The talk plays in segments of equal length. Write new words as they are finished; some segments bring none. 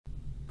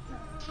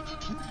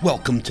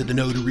Welcome to the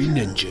Notary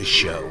Ninja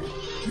Show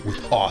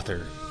with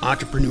author,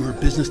 entrepreneur,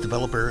 business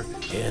developer,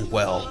 and,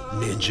 well,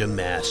 ninja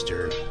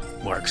master,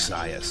 Mark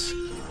Sias.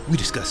 We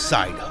discuss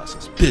side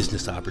hustles,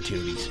 business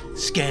opportunities,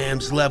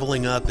 scams,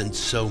 leveling up, and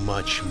so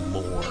much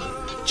more.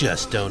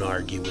 Just don't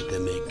argue with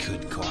them, it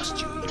could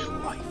cost you your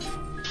life.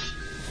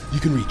 You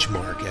can reach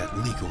Mark at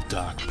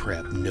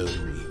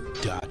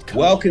legaldocprepnotary.com.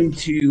 Welcome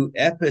to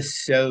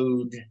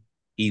episode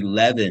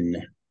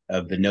 11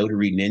 of the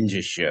Notary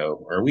Ninja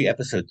Show. Or are we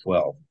episode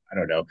 12? I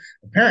don't know.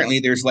 Apparently,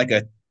 there's like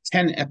a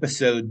 10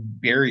 episode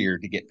barrier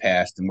to get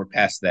past, and we're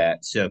past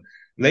that. So,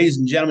 ladies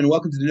and gentlemen,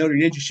 welcome to the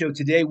Notary Ninja Show.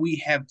 Today, we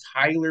have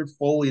Tyler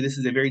Foley. This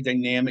is a very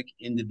dynamic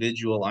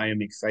individual I am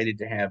excited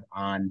to have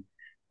on.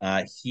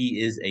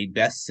 He is a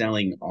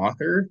best-selling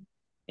author,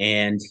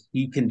 and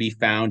he can be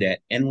found at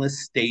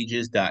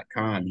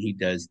endlessstages.com. He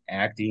does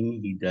acting,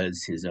 he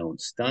does his own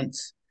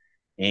stunts.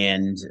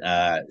 And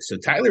so,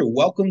 Tyler,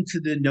 welcome to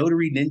the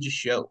Notary Ninja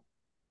Show.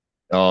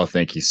 Oh,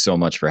 thank you so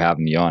much for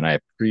having me on. I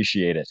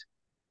appreciate it.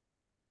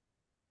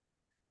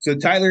 So,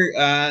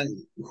 Tyler,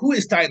 who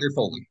is Tyler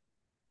Foley?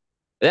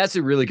 That's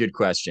a really good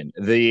question.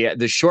 The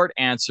short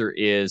answer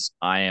is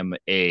I am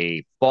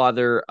a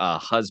father, a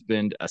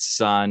husband, a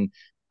son,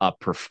 a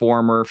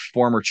performer,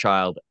 former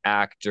child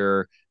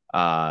actor,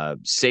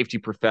 safety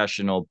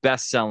professional,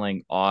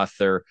 best-selling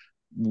author,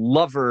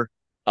 lover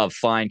of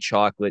fine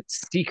chocolate,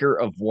 seeker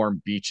of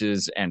warm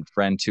beaches, and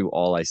friend to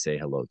all I say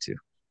hello to.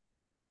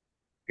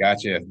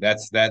 Gotcha.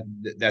 That's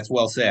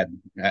well said.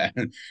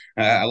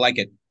 I like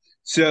it.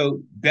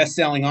 So,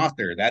 best-selling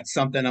author. That's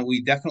something that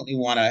we definitely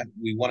want to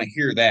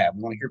hear that.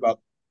 We want to hear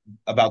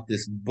about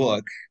this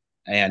book.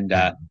 And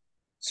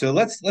so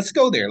let's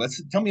go there.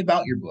 Tell me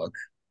about your book.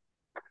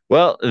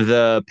 Well,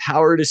 The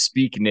Power to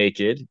Speak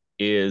Naked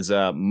is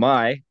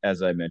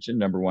as I mentioned,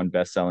 number one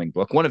best-selling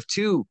book. One of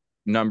two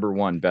number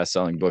one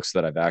best-selling books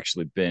that I've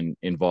actually been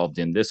involved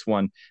in. This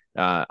one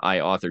I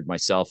authored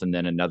myself, and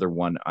then another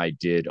one I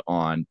did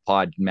on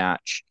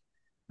Podmatch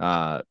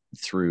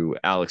through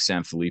Alex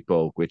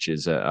Sanfilippo, which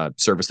is a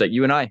service that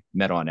you and I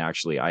met on.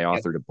 Actually, I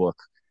authored a book,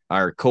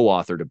 or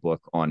co-authored a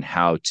book on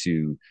how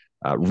to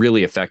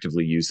really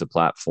effectively use the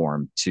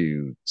platform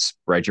to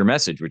spread your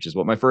message, which is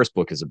what my first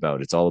book is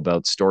about. It's all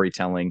about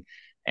storytelling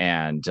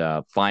and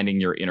finding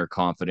your inner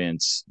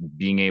confidence,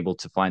 being able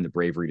to find the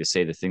bravery to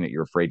say the thing that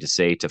you're afraid to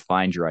say, to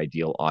find your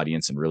ideal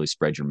audience and really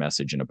spread your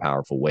message in a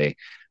powerful way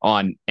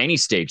on any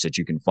stage that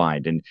you can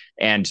find,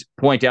 and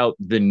point out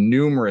the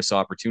numerous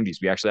opportunities.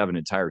 We actually have an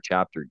entire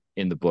chapter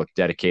in the book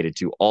dedicated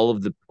to all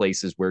of the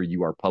places where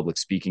you are public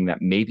speaking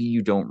that maybe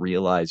you don't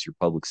realize you're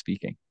public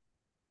speaking.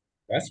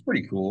 That's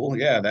pretty cool.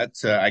 Yeah,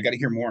 that's I got to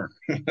hear more.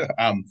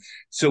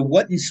 So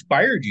what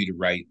inspired you to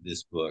write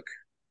this book?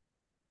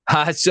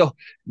 So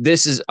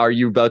are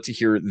you about to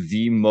hear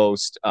the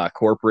most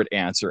corporate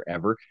answer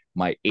ever?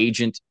 My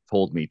agent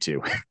told me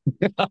to.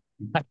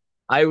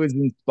 I was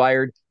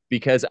inspired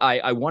because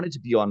I wanted to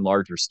be on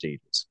larger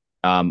stages.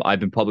 I've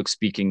been public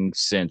speaking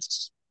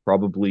since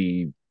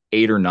probably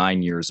 8 or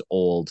 9 years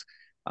old,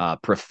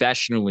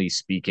 professionally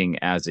speaking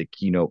as a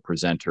keynote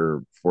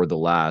presenter for the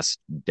last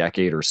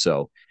decade or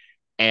so.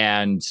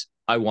 And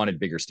I wanted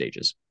bigger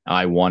stages.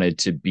 I wanted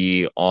to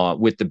be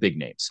with the big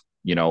names,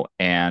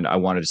 and I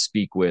wanted to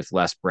speak with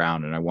Les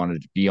Brown, and I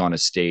wanted to be on a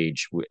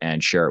stage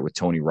and share it with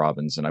Tony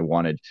Robbins. And I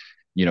wanted,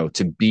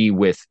 to be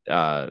with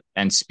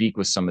and speak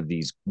with some of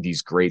these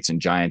greats and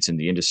giants in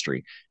the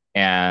industry.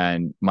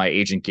 And my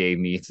agent gave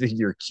me the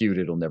 "you're cute,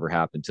 it'll never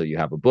happen until you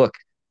have a book"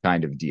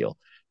 kind of deal.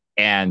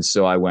 And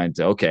so I went,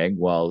 okay,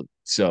 well,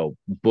 so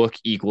book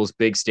equals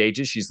big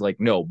stages. She's like,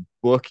 no,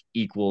 book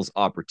equals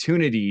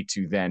opportunity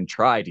to then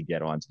try to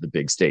get onto the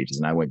big stages.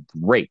 And I went,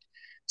 great.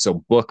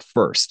 So book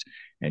first.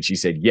 And she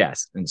said,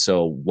 yes. And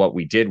so what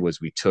we did was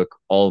we took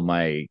all of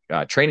my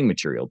training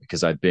material,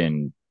 because I've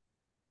been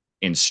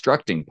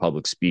instructing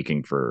public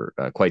speaking for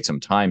quite some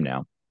time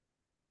now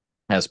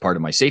as part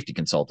of my safety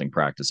consulting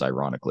practice,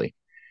 ironically.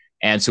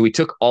 And so we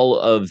took all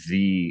of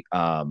the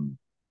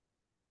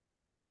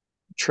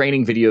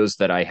training videos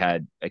that I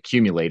had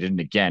accumulated. And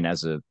again,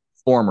 as a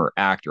former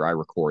actor, I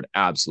record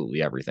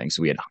absolutely everything.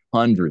 So we had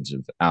hundreds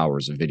of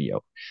hours of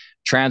video,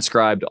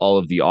 transcribed all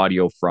of the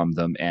audio from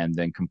them, and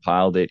then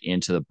compiled it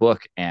into the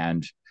book.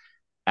 And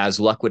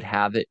as luck would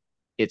have it,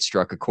 it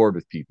struck a chord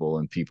with people,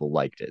 and people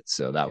liked it.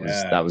 So that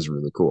was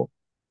really cool.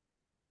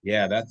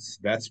 Yeah, that's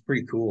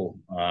pretty cool.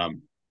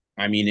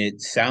 I mean, it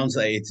sounds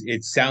like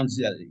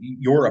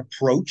your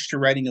approach to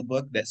writing a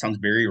book, that sounds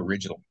very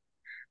original.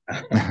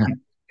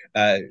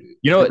 I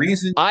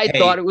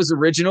thought it was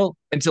original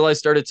until I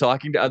started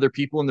talking to other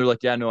people, and they're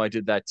like, yeah, no, I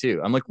did that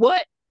too. I'm like,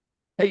 what?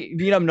 Hey,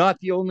 I'm not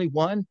the only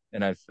one.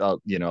 And I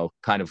felt,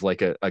 kind of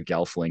like a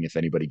Gelfling, if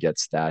anybody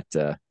gets that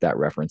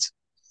reference.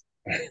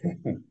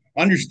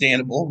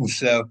 Understandable.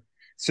 So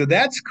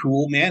that's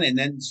cool, man. And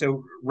then,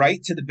 so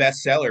right to the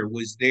bestseller,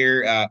 was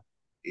there,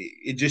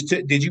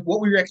 what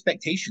were your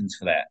expectations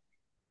for that?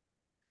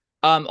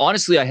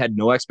 Honestly, I had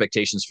no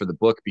expectations for the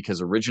book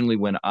because originally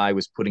when I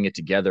was putting it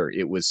together,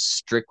 it was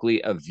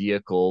strictly a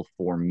vehicle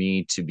for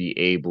me to be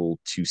able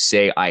to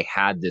say I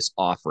had this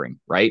offering,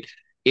 right?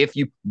 If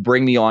you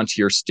bring me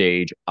onto your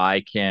stage,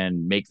 I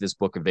can make this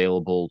book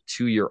available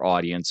to your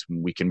audience.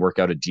 We can work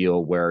out a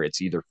deal where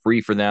it's either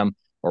free for them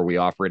or we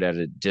offer it at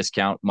a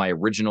discount. My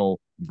original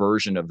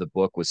version of the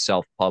book was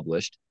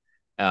self-published.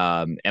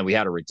 And we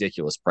had a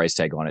ridiculous price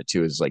tag on it too.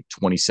 It was like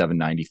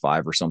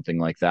 $27.95 or something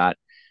like that,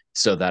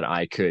 so that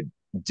I could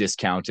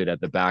discount it at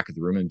the back of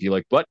the room and be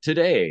like, but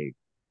today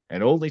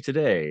and only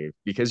today,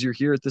 because you're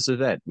here at this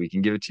event, we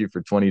can give it to you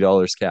for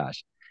 $20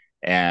 cash.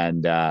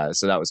 And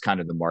so that was kind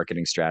of the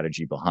marketing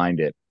strategy behind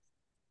it.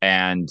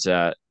 And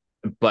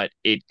but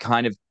it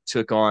kind of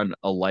took on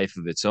a life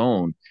of its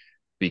own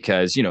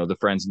because, you know, the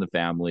friends and the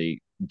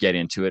family get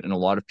into it, and a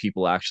lot of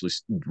people actually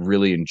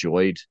really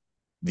enjoyed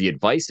the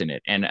advice in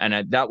it, and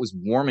that was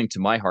warming to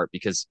my heart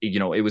because, you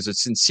know, it was a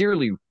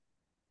sincerely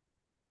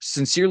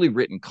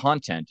written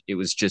content. It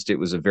was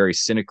a very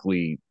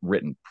cynically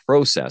written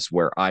process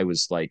where I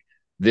was like,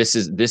 this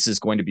is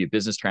going to be a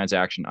business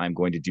transaction. I'm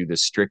going to do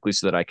this strictly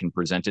so that I can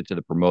present it to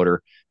the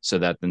promoter, so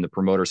that then the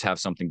promoters have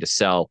something to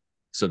sell,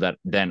 so that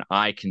then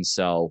I can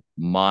sell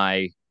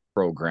my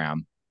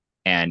program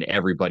and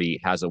everybody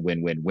has a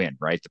win-win-win,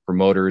 right? The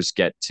promoters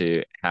get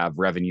to have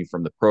revenue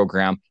from the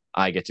program.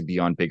 I get to be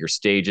on bigger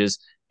stages.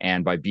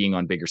 And by being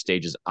on bigger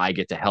stages, I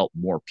get to help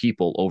more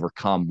people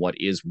overcome what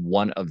is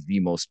one of the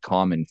most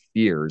common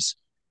fears,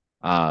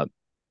 uh,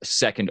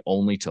 second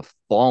only to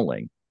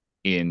falling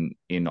in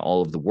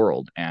all of the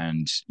world,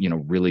 and, you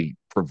know, really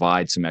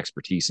provide some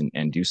expertise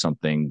and do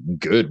something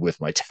good with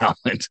my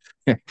talent.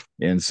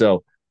 And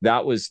so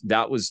that was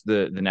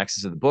the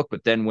nexus of the book.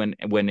 But then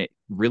when it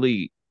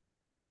really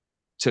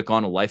took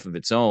on a life of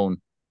its own,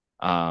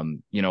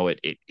 you know, it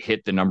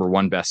hit the number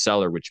one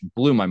bestseller, which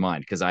blew my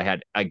mind because I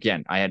had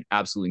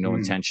absolutely no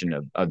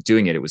intention of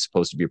doing it. It was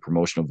supposed to be a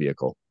promotional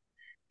vehicle.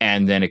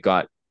 And then it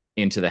got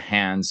into the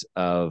hands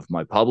of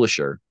my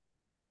publisher,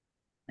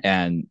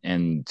 and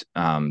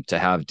to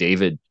have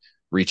David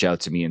reach out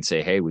to me and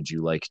say, hey, would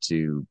you like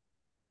to,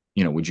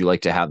 you know, would you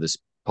like to have this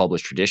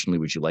published traditionally?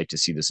 Would you like to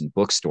see this in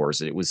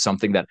bookstores? It was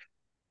something that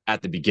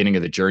at the beginning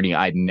of the journey,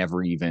 I'd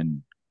never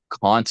even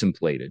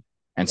contemplated.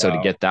 And so to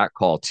Wow. get that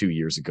call 2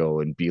 years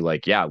ago and be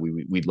like, yeah,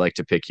 we'd like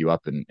to pick you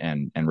up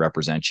and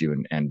represent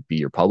you and be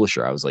your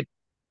publisher, I was like,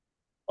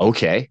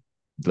 okay,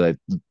 but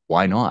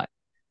why not?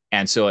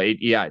 And so it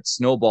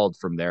snowballed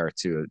from there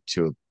to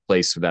a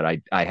place that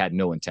I had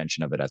no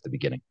intention of it at the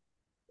beginning.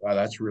 Wow,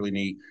 that's really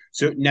neat.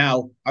 So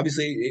now,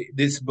 obviously,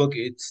 this book,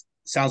 it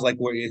sounds like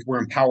we're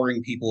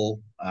empowering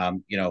people,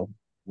 you know,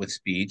 with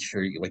speech,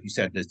 or like you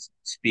said, to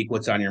speak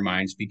what's on your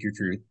mind, speak your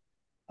truth.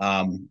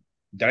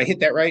 Did I hit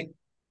that right?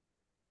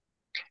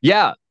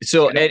 Yeah.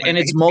 So I and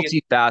it's hate to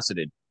be.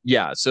 multifaceted.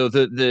 Yeah. So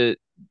the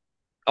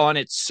on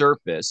its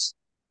surface,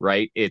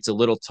 right, it's a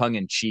little tongue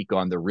in cheek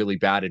on the really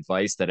bad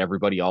advice that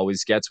everybody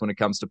always gets when it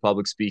comes to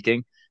public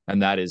speaking.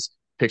 And that is,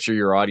 picture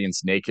your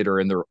audience naked or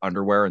in their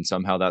underwear, and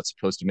somehow that's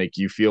supposed to make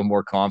you feel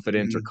more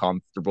confident or Mhm.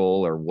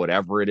 comfortable or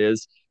whatever it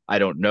is. I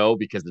don't know,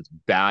 because it's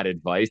bad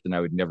advice and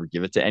I would never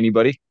give it to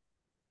anybody.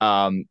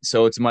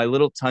 So it's my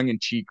little tongue in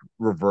cheek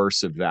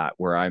reverse of that,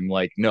 where I'm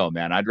like, no,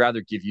 man, I'd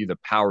rather give you the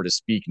power to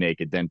speak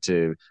naked than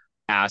to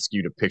ask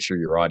you to picture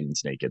your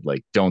audience naked.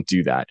 Like, don't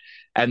do that.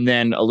 And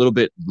then a little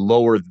bit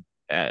lower,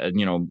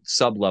 you know,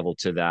 sub level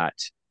to that,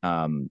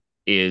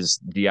 is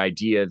the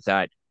idea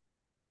that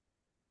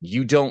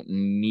you don't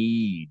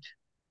need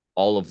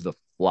all of the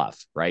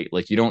fluff, right?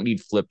 Like, you don't need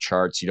flip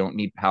charts, you don't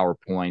need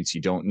PowerPoints, you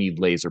don't need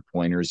laser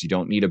pointers, you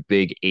don't need a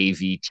big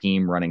AV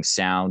team running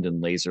sound and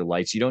laser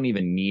lights. You don't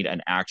even need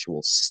an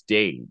actual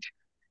stage.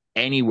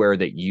 Anywhere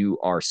that you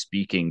are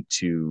speaking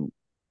to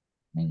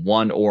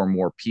one or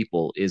more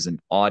people is an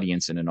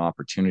audience and an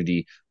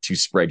opportunity to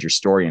spread your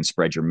story and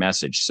spread your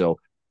message. So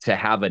to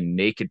have a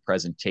naked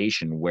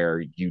presentation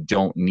where you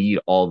don't need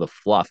all the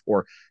fluff,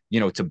 or, you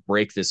know, to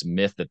break this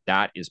myth that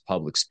that is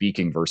public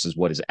speaking versus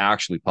what is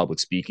actually public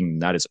speaking,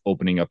 that is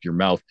opening up your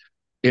mouth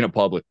in a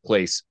public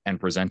place and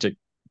presenting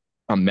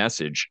a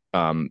message,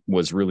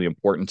 was really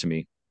important to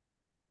me.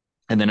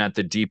 And then at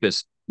the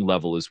deepest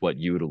level is what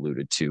you had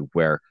alluded to,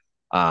 where,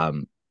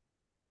 um,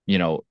 you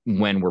know,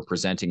 when we're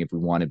presenting, if we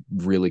want to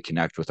really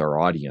connect with our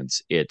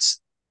audience, it's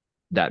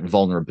that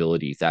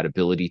vulnerability, that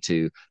ability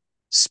to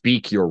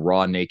speak your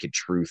raw, naked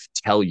truth,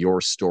 tell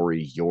your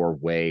story your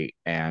way,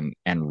 and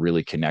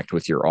really connect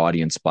with your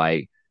audience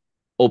by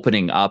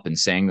opening up and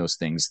saying those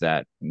things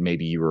that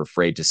maybe you were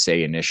afraid to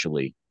say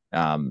initially.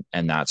 And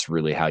that's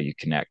really how you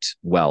connect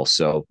well.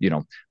 So, you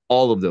know,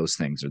 all of those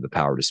things are the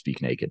power to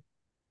speak naked.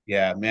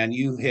 Yeah, man,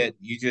 you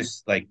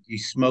just like you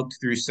smoked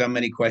through so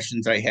many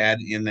questions I had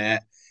in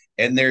that,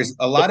 and there's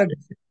a lot of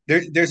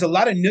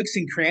nooks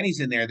and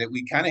crannies in there that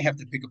we kind of have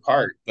to pick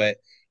apart. But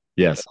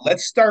Yes.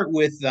 let's start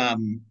with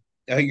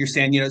you're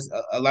saying, you know,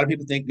 a lot of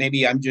people think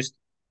maybe I'm just,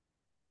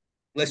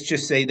 let's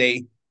just say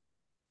they,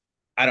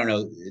 I don't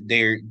know,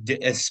 they're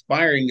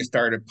aspiring to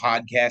start a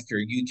podcast or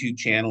a YouTube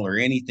channel or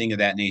anything of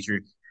that nature.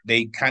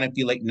 they kind of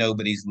feel like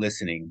nobody's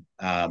listening.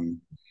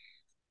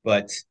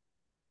 But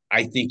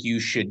I think you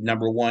should,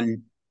 number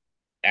one,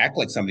 act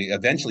like somebody.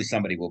 Eventually,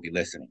 somebody will be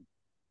listening.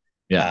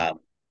 Yeah. Um,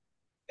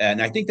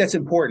 and I think that's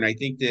important. I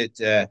think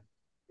that,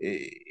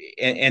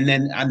 and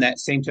then on that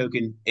same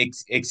token,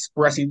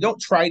 expressing. Don't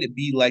try to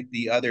be like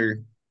the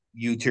other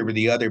YouTuber,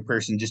 the other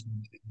person. Just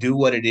do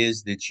what it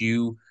is that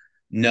you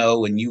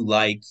know and you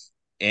like,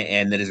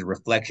 and that is a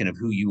reflection of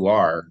who you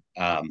are.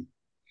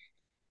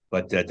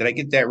 But did I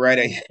get that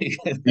right?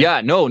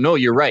 Yeah, no,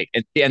 you're right.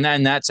 And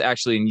then that's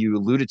actually, and you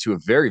alluded to a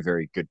very,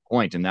 very good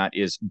point, and that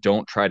is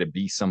don't try to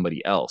be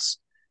somebody else.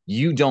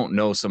 You don't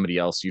know somebody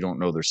else. You don't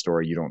know their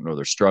story. You don't know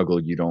their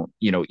struggle. You don't,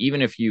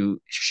 even if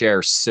you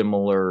share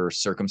similar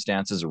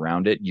circumstances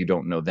around it, you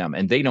don't know them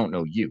and they don't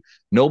know you.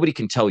 Nobody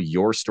can tell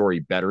your story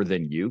better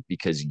than you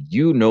because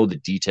you know the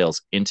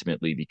details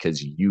intimately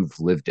because you've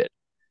lived it.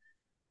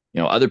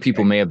 Other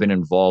people Right. may have been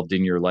involved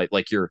in your life,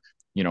 like your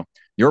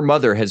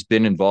mother has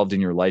been involved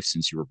in your life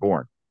since you were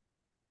born,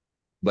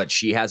 but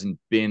she hasn't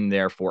been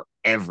there for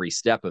every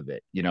step of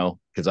it,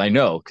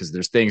 because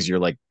there's things you're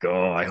like,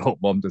 oh, I hope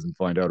mom doesn't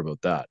find out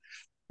about that.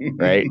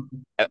 Right.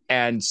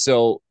 And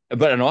so,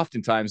 and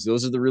oftentimes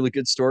those are the really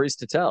good stories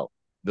to tell.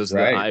 Those are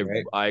the, Right, I,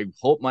 right. I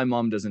hope my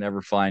mom doesn't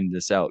ever find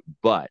this out,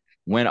 but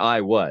when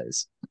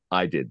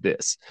I did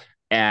this.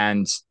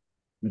 And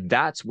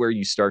that's where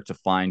you start to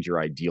find your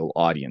ideal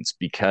audience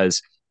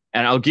because,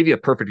 and I'll give you a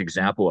perfect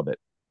example of it.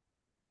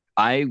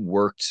 I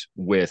worked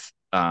with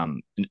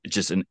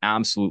just an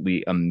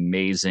absolutely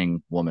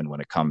amazing woman when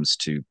it comes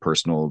to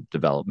personal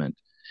development.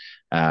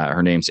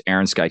 Her name's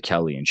Erin Sky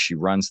Kelly, and she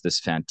runs this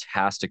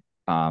fantastic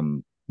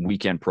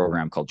weekend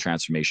program called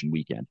Transformation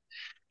Weekend.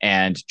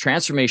 And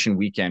Transformation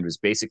Weekend was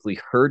basically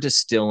her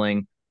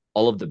distilling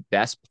all of the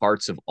best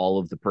parts of all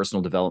of the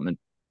personal development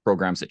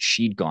programs that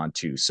she'd gone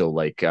to. So,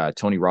 like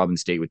Tony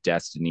Robbins' Date with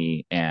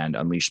Destiny and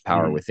Unleash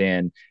Power Mhm.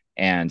 Within,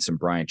 and some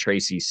Brian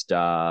Tracy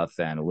stuff,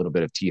 and a little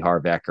bit of T.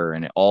 Harv Eker,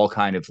 and it all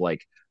kind of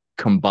like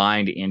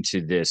combined into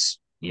this,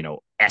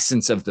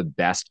 essence of the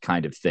best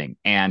kind of thing.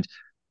 And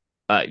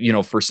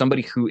for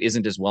somebody who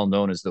isn't as well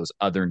known as those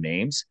other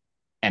names,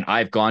 and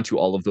I've gone to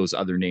all of those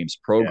other names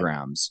Yeah,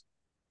 programs,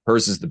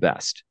 hers is the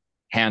best,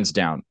 hands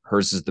down.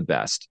 Hers is the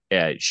best.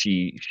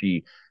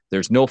 She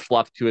there's no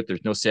fluff to it.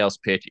 There's no sales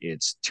pitch.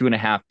 It's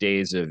 2.5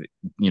 days of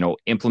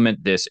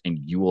implement this and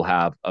you will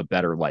have a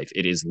better life.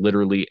 It is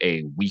literally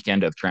a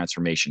weekend of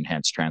transformation,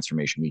 hence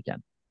Transformation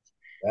Weekend.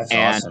 that's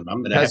And awesome.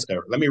 I'm gonna have because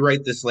to let me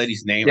write this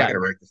lady's name. I yeah, gotta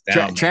write this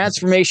down.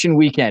 Transformation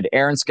Weekend,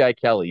 Erin Sky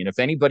Kelly. And if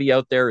anybody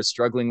out there is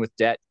struggling with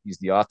debt, he's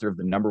the author of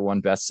the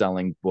 #1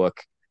 best-selling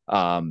book,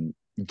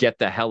 Get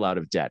the Hell Out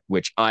of Debt,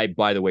 which I,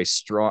 by the way,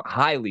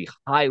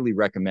 highly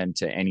recommend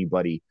to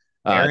anybody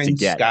to Aaron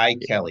get. Sky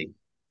Kelly.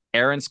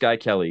 Erin Sky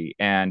Kelly,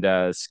 and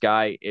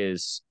Sky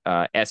is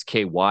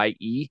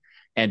Skye.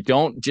 And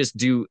don't just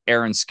do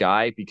Erin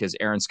Sky because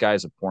Erin Sky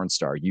is a porn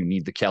star. You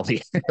need the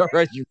Kelly. All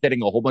right, you're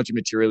getting a whole bunch of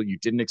material you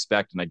didn't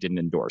expect and I didn't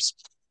endorse.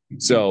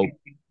 So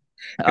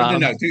Good to um,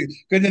 know.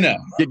 Good to know.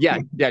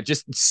 yeah,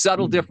 just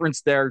subtle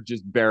difference there.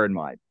 Just bear in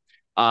mind.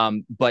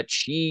 But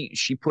she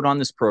put on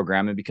this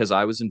program, and because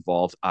I was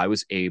involved, I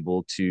was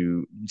able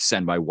to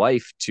send my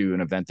wife to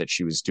an event that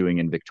she was doing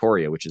in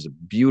Victoria, which is a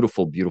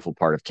beautiful, beautiful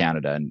part of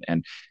Canada.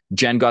 And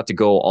Jen got to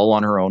go all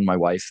on her own. My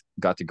wife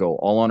got to go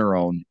all on her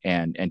own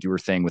and do her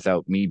thing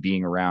without me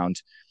being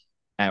around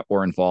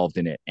or involved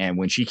in it. And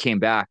when she came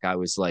back, I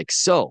was like,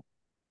 "So,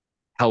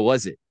 how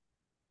was it?"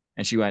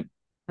 And she went,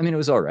 "I mean, it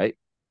was all right."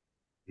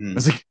 I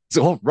was Mm. like, "It's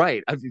all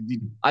right.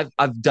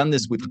 I've done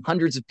this with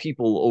hundreds of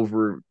people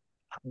over,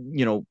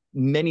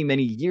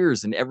 many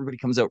years, and everybody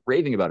comes out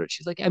raving about it."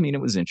 She's like, "I mean,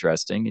 it was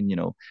interesting, and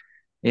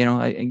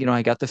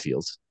I got the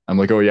feels." I'm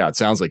like, "Oh yeah, it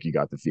sounds like you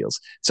got the feels."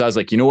 So I was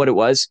like, "You know what it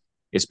was?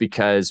 It's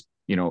because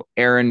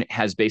Erin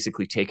has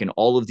basically taken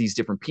all of these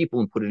different people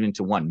and put it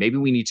into one. Maybe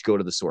we need to go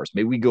to the source.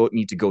 Maybe we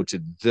need to go to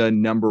the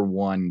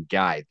 #1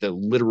 guy, the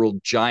literal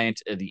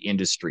giant of the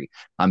industry."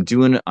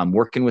 I'm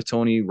working with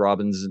Tony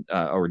Robbins,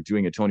 or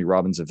doing a Tony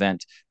Robbins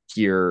event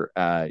here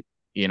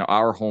in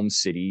our home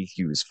city.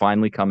 He was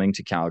finally coming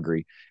to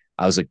Calgary.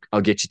 I was like,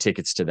 "I'll get you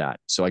tickets to that."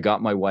 So I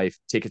got my wife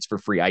tickets for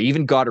free. I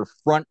even got her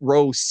front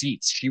row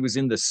seats. She was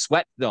in the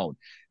sweat zone.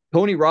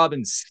 Tony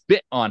Robbins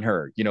spit on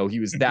her. He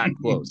was that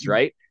close,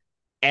 right?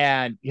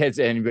 And as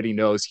anybody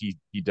knows, he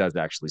does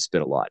actually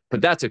spit a lot, but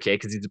that's okay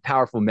because he's a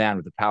powerful man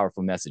with a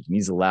powerful message, and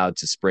he's allowed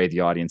to spray the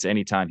audience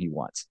anytime he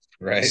wants.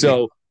 Right.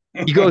 So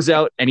he goes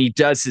out and he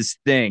does his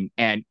thing,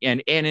 and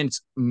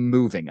it's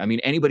moving. I mean,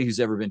 anybody who's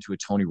ever been to a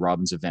Tony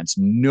Robbins event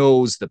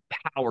knows the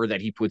power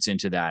that he puts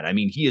into that. I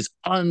mean, he has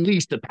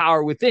unleashed the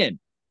power within.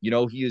 He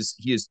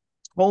is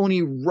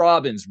Tony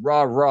Robbins,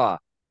 rah rah,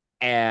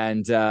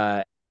 and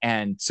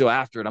so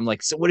after it, I'm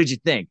like, "So what did you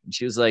think?" And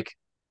she was like,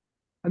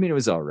 "I mean, it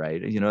was all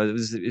right.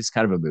 It's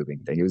kind of a moving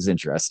thing. It was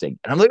interesting."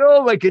 And I'm like,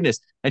 "Oh my goodness."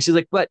 And she's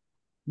like, "But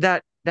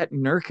that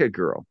Nurka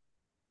girl,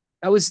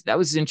 that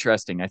was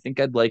interesting. I think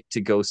I'd like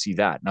to go see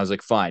that." And I was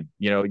like, "Fine.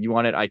 You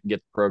want it? I can get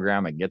the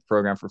program. I can get the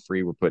program for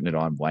free. We're putting it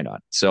on. Why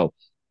not?" So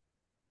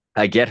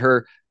I get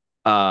her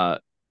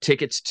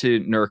tickets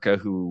to Nurka,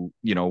 who,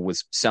 you know,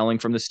 was selling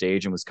from the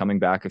stage and was coming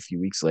back a few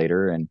weeks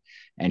later.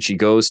 And she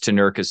goes to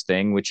Nurka's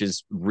thing, which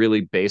is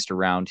really based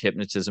around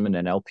hypnotism and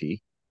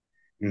NLP.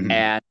 Mhm.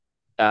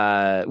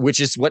 And which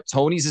is what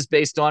Tony's is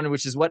based on,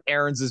 which is what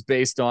Aaron's is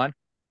based on.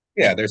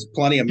 Yeah, there's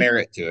plenty of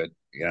merit to it,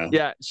 you know.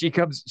 Yeah, she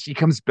comes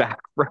back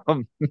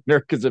from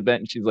Nurka's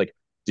event and she's like,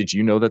 "Did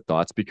you know that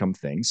thoughts become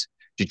things?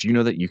 Did you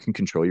know that you can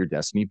control your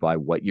destiny by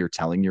what you're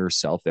telling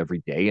yourself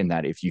every day, and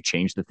that if you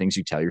change the things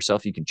you tell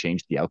yourself, you can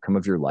change the outcome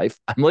of your life?"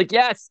 I'm like,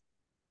 "Yes.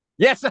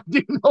 Yes, I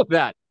do know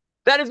that.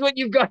 That is what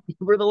you've got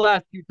for the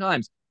last few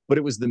times." But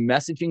it was the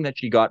messaging that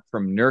she got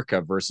from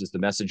Nurka versus the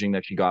messaging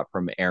that she got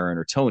from Aaron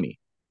or Tony.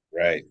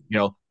 Right. You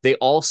know, they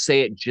all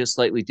say it just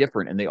slightly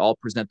different and they all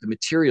present the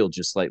material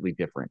just slightly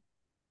different.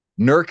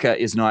 Nurka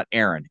is not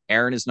Aaron.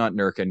 Aaron is not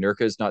Nurka.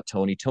 Nurka is not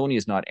Tony. Tony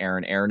is not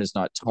Aaron. Aaron is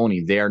not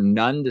Tony. They are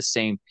none the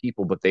same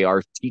people, but they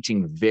are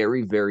teaching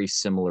very, very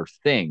similar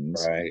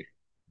things. Right.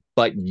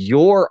 But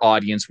your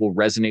audience will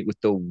resonate with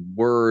the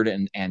word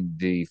and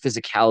the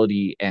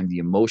physicality and the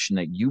emotion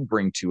that you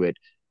bring to it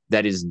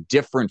that is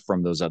different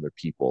from those other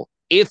people.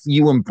 If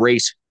you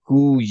embrace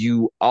who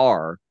you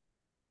are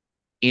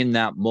in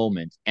that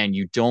moment and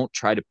you don't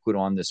try to put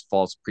on this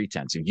false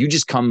pretense, if you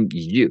just come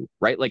you,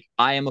 right? Like,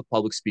 I am a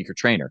public speaker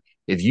trainer.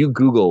 If you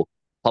Google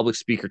public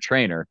speaker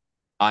trainer,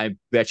 I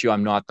bet you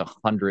I'm not the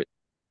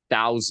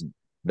 100,000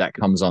 that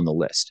comes on the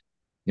list.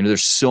 You know,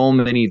 there's so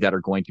many that are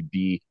going to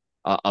be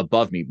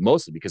above me,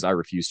 mostly because I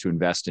refuse to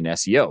invest in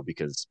SEO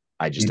because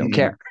I just don't Mhm.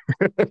 care.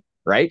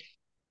 Right.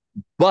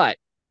 But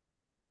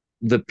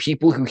the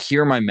people who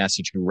hear my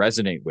message, who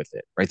resonate with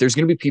it, right? There's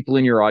going to be people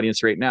in your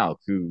audience right now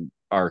who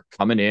are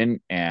coming in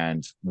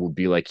and will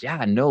be like,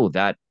 "Yeah, no,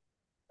 that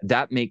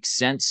makes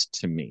sense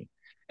to me."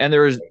 And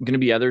there's going to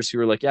be others who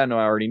are like, "Yeah, no,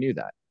 I already knew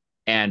that."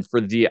 And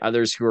for the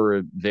others who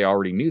are, they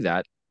already knew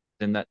that,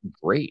 then that's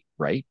great,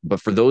 right?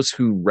 But for those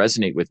who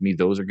resonate with me,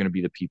 those are going to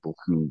be the people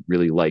who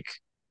really like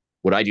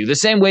what I do. The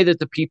same way that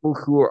the people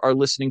who are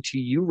listening to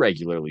you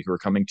regularly, who are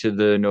coming to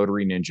the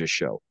Notary Ninja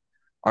show,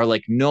 are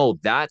like, "No,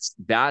 that's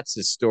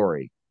a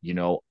story. You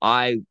know,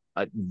 I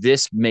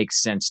this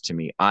makes sense to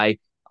me. I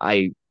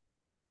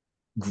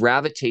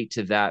gravitate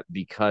to that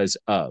because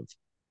of,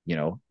 you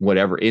know,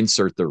 whatever,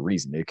 insert the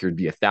reason. It could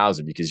be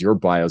 1,000 because your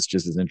bio is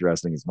just as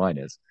interesting as mine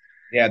is."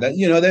 Yeah, that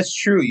you know that's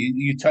true.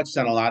 You touched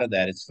on a lot of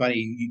that. It's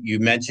funny you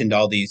mentioned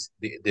all this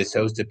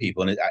host of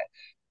people, and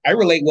I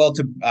relate well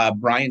to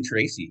Brian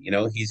Tracy. You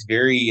know, he's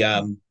very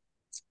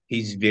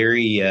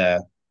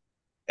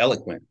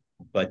eloquent,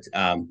 but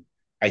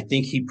I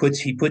think he puts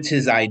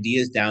his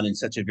ideas down in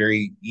such a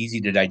very easy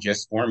to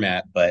digest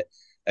format. But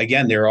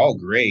again, they're all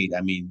great.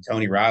 I mean,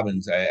 Tony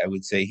Robbins, I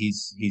would say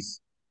he's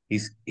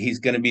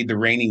going to be the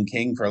reigning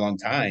king for a long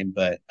time.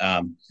 But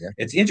Yeah.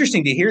 it's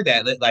interesting to hear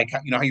that, like,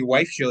 you know, how your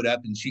wife showed up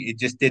and it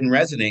just didn't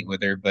resonate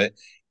with her. But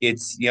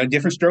it's, you know,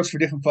 different strokes for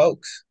different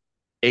folks.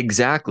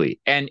 Exactly.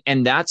 And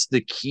that's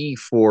the key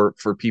for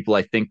people.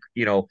 I think,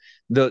 you know,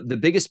 the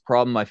biggest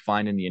problem I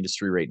find in the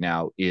industry right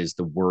now is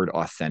the word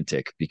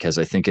authentic, because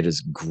I think it is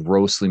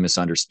grossly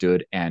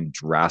misunderstood and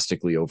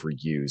drastically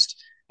overused.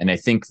 And I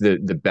think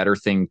the better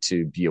thing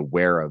to be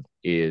aware of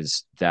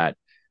is that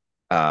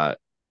uh,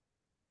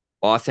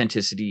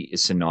 authenticity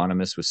is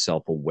synonymous with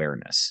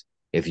self-awareness.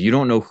 If you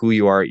don't know who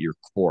you are at your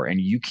core and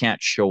you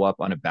can't show up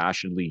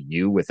unabashedly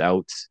you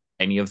without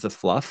any of the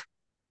fluff,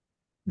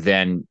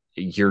 then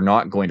you're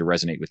not going to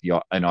resonate with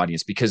an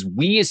audience, because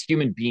we as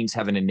human beings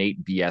have an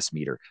innate BS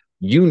meter.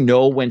 You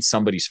know when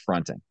somebody's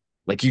fronting,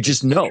 like, you This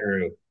just is know.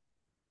 true.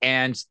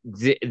 And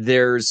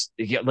there's,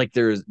 yeah, like,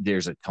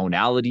 there's a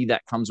tonality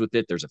that comes with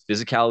it. There's a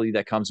physicality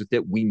that comes with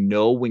it. We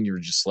know when you're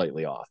just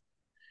slightly off.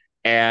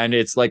 And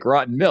it's like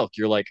rotten milk.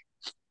 You're like,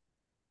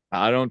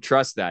 "I don't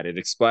trust that. It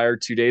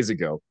expired 2 days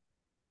ago.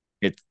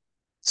 It's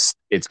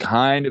it's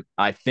kind of,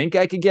 I think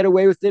I could get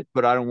away with it,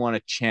 but I don't want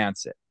to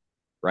chance it."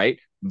 Right?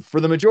 For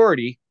the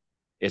majority,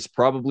 it's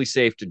probably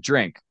safe to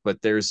drink,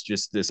 but there's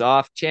just this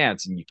off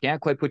chance and you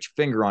can't quite put your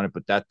finger on it,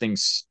 but that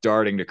thing's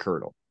starting to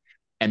curdle.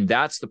 And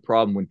that's the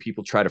problem when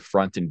people try to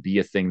front and be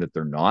a thing that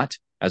they're not,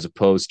 as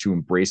opposed to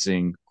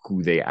embracing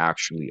who they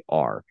actually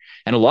are.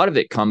 And a lot of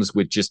it comes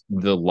with just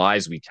the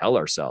lies we tell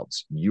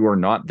ourselves. You are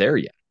not there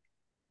yet,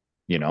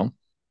 you know?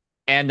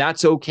 And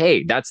that's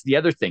okay. That's the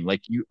other thing.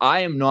 Like,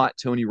 I am not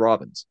Tony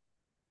Robbins.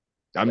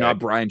 I'm Right. not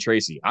Brian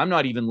Tracy. I'm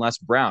not even Les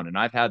Brown. And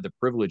I've had the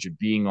privilege of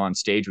being on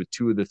stage with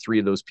two of the three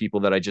of those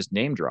people that I just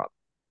name dropped.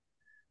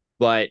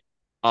 But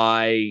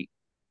I,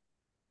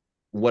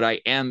 what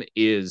I am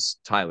is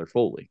Tyler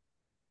Foley.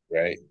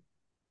 Right.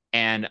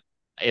 And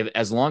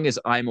as long as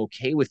I'm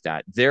okay with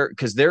that,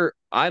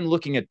 I'm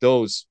looking at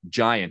those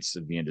giants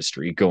of the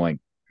industry going,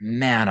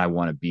 "Man, I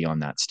want to be on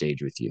that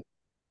stage with you."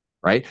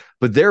 Right.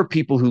 But there are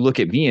people who look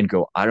at me and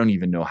go, "I don't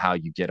even know how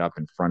you get up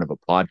in front of a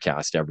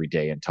podcast every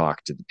day and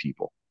talk to the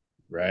people."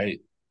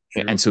 Right.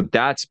 And True. so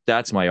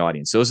that's my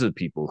audience. Those are the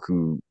people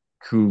who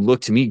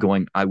look to me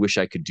going, "I wish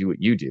I could do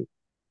what you do."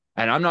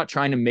 And I'm not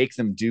trying to make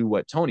them do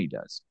what Tony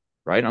does,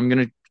 right? I'm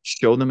going to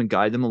show them and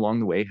guide them along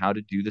the way how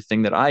to do the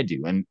thing that I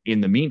do. And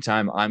in the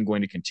meantime, I'm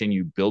going to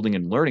continue building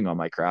and learning on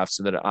my craft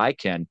so that I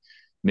can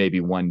maybe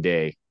one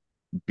day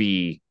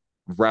be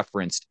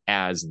referenced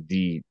as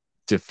the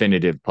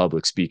definitive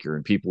public speaker.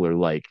 And people are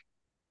like,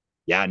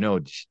 yeah, no,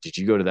 did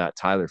you go to that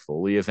Tyler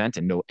Foley event?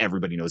 And no,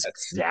 everybody knows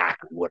That's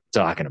exactly what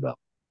I'm talking about.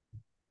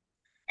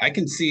 I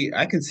can see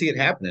it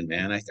happening,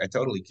 man. I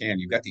totally can.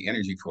 You've got the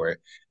energy for it.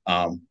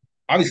 Um,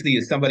 Obviously,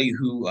 as somebody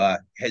who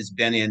has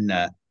been in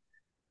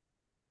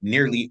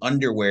nearly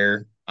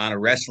underwear on a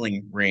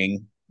wrestling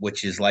ring,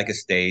 which is like a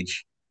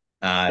stage,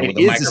 It with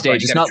a is a microphone,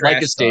 stage. you It's got to not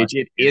like a trash talk. stage.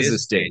 It It is is a a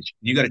stage. stage.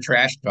 You got to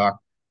trash talk.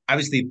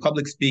 Obviously,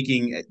 public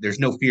speaking, there's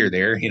no fear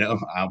there, you know.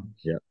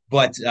 Yeah.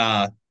 But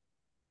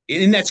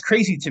and that's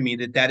crazy to me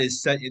that that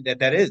is such,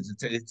 that is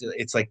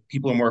it's like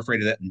people are more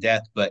afraid of that than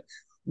death. But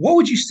what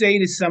would you say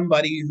to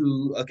somebody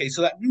who, okay,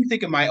 so let me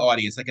think of my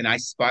audience, like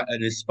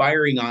an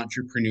aspiring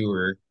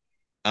entrepreneur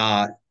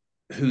uh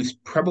who's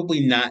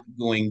probably not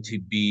going to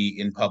be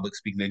in public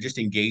speaking. They're just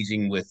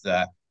engaging with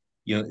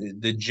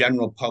the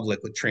general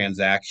public with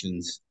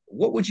transactions.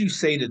 What would you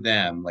say to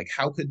them? Like,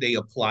 how could they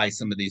apply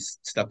some of these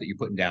stuff that you're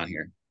putting down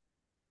here?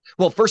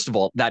 Well, first of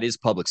all, that is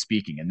public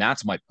speaking. And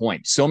that's my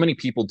point. So many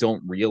people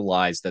don't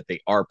realize that they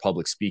are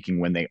public speaking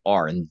when they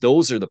are. And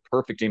those are the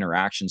perfect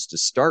interactions to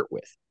start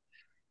with.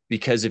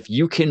 Because if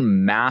you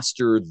can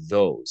master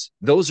those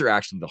are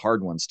actually the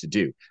hard ones to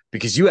do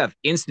because you have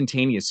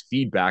instantaneous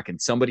feedback and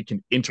somebody can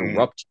Mm,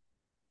 interrupt you,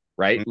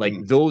 right? Like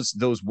mm,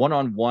 those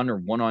one-on-one or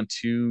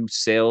one-on-two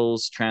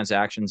sales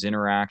transactions,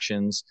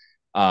 interactions,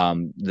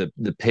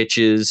 the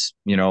pitches,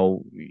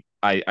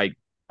 I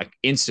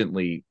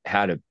instantly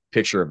had a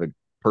picture of a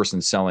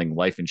person selling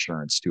life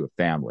insurance to a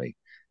family,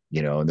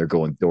 and they're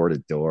going door to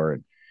door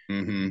and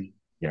mm-hmm.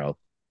 you know,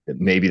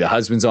 maybe the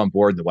husband's on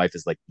board and the wife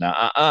is like,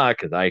 nah,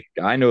 because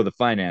I know the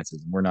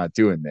finances and we're not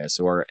doing this,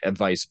 or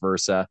vice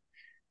versa.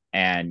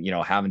 And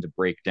having to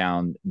break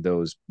down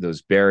those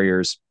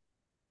barriers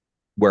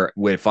where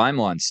if I'm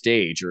on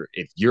stage or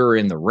if you're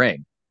in the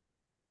ring,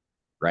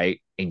 right,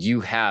 and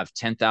you have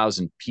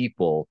 10,000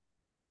 people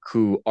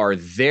who are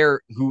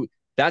there, who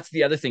that's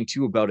the other thing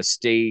too about a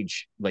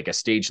stage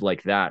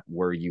like that,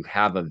 where you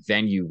have a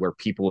venue where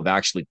people have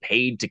actually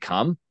paid to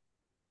come.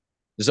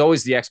 There's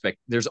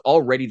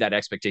already that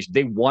expectation.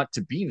 They want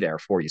to be there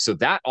for you. So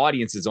that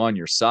audience is on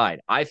your side.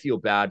 I feel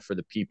bad for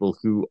the people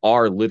who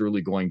are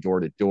literally going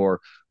door to door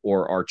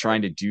or are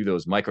trying to do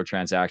those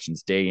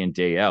microtransactions day in,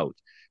 day out,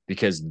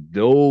 because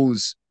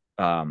those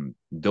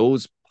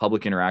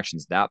public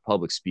interactions, that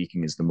public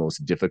speaking is the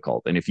most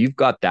difficult. And if you've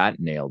got that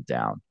nailed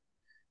down,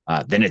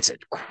 then it's a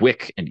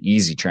quick and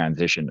easy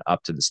transition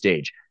up to the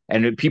stage.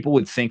 And people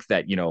would think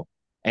that, and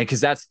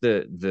because that's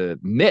the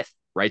myth,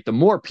 right? The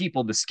more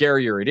people, the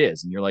scarier it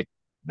is. And you're like,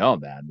 no,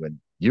 man, when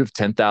you have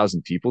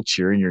 10,000 people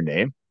cheering your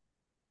name,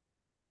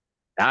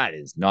 that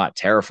is not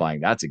terrifying.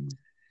 That's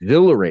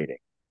exhilarating.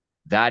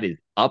 That is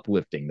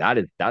uplifting.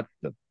 That's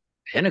the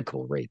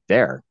pinnacle right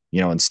there.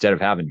 Instead of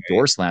having Right,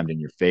 door slammed in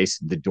your face,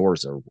 the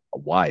doors are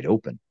wide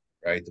open.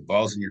 right. The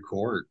ball's in your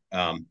court.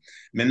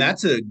 Man,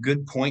 that's a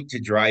good point to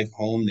drive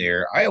home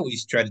there. I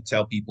always try to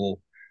tell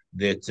people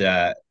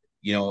that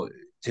you know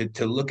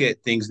to look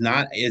at things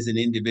not as an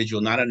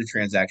individual, not on a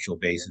transactional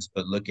basis,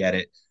 but look at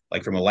it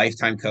like from a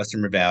lifetime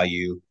customer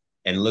value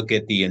and look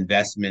at the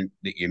investment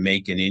that you're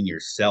making in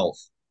yourself.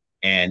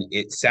 And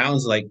it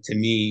sounds like to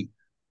me,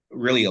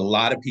 really a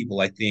lot of people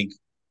I think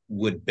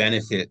would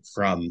benefit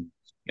from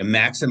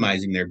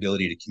maximizing their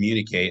ability to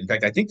communicate. In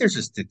fact, I think there's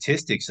a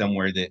statistic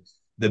somewhere that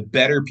the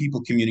better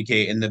people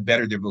communicate and the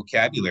better their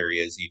vocabulary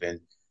is, even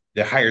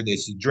the higher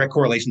this direct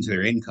correlation to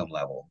their income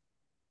level.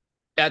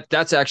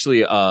 That's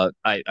actually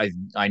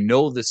I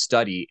know the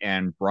study,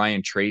 and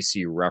Brian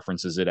Tracy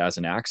references it as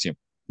an axiom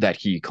that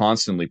he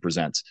constantly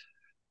presents.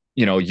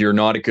 You're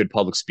not a good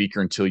public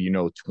speaker until you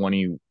know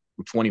 20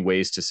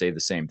 ways to say the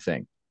same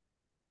thing.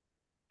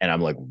 And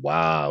I'm like,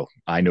 wow,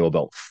 I know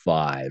about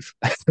 5.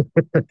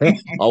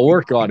 I'll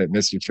work on it,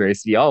 Mr.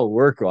 Tracy. I'll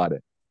work on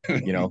it.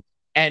 You know,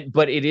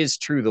 but it is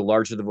true. The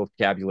larger the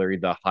vocabulary,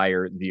 the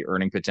higher the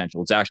earning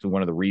potential. It's actually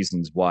one of the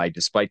reasons why,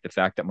 despite the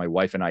fact that my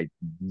wife and I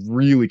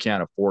really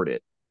can't afford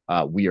it,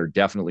 we are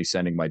definitely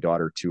sending my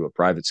daughter to a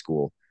private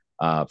school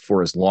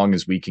for as long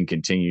as we can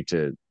continue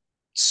to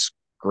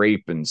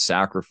scrape and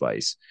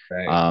sacrifice.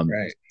 Right,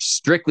 right.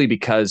 Strictly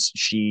because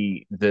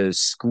the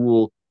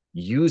school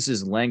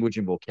uses language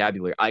and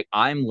vocabulary.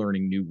 I'm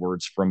learning new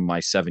words from my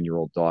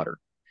 7-year-old daughter.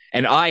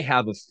 And I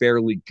have a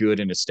fairly good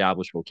and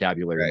established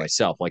vocabulary Right.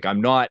 myself. Like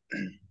I'm not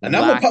And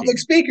I'm a public lacking.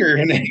 speaker,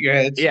 and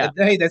it's, Yeah.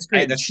 hey, that's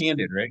great. And That's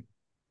candid, right?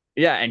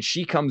 yeah, and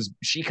she comes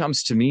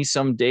to me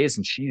some days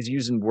and she's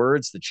using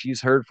words that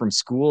she's heard from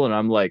school, and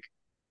I'm like,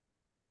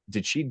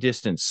 did she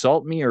just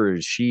insult me, or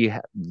is she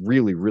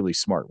really, really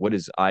smart?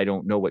 I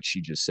don't know what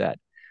she just said.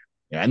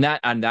 Yeah,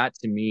 and that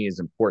to me is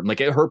important. Like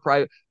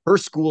her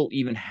school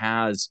even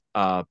has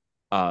uh,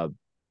 a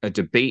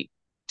debate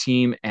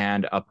team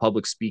and a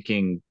public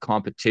speaking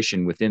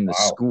competition within the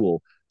Wow.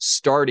 school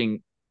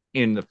starting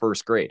in the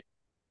first grade.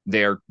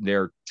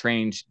 They're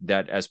trained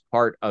that as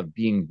part of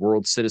being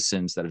world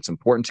citizens, that it's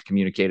important to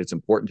communicate. It's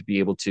important to be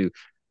able to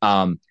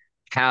um,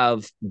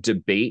 have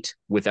debate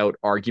without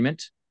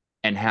argument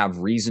and have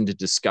reasoned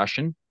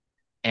discussion.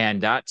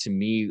 And that to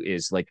me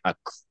is like a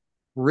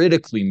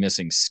critically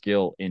missing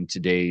skill in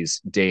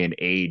today's day and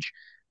age.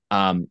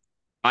 Um,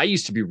 I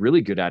used to be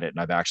really good at it, and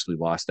I've actually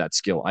lost that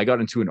skill. I got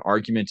into an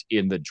argument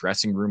in the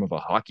dressing room of a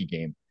hockey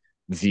game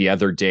the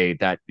other day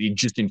that it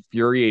just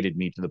infuriated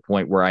me to the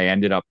point where I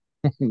ended up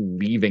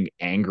leaving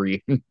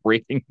angry and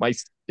breaking my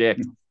stick,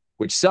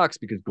 which sucks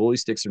because goalie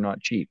sticks are not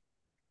cheap.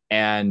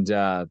 And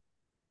because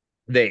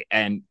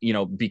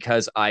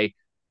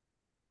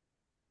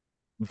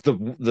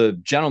the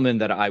gentleman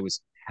that I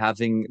was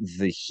having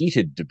the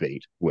heated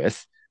debate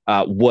with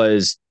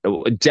was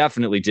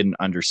definitely didn't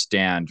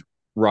understand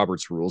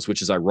Robert's rules,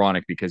 which is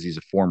ironic because he's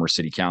a former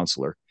city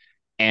councilor.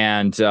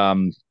 And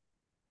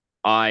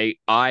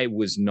I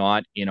was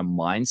not in a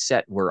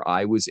mindset where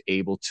I was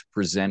able to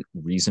present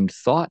reasoned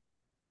thought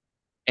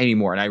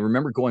anymore. And I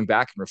remember going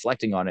back and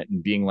reflecting on it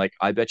and being like,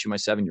 I bet you my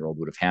 7-year-old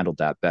would have handled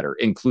that better,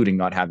 including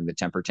not having the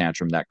temper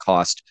tantrum that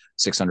cost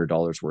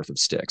 $600 worth of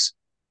sticks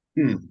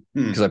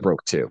because I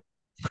broke two.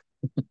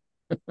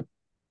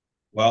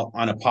 Well,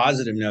 on a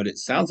positive note, it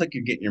sounds like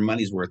you're getting your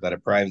money's worth out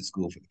of private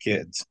school for the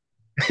kids.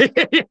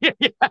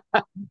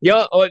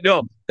 Yeah. Oh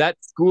no, that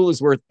school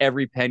is worth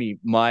every penny.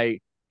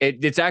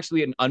 It's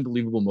actually an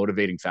unbelievable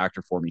motivating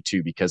factor for me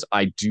too, because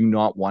I do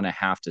not want to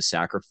have to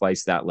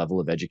sacrifice that level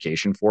of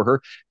education for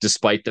her,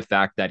 despite the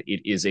fact that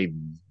it is a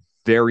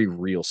very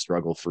real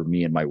struggle for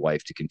me and my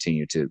wife to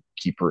continue to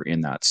keep her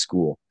in that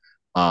school.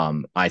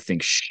 I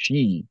think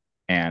she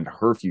and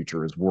her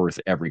future is worth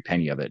every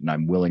penny of it, and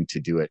I'm willing to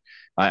do it.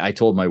 I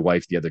told my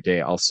wife the other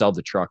day, I'll sell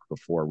the truck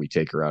before we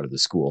take her out of the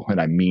school,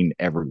 and I mean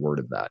every word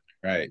of that.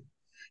 Right.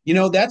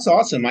 That's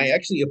awesome. I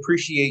actually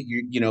appreciate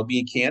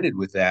being candid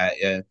with that.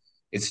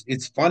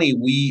 It's funny.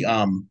 We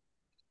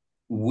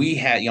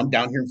had, I'm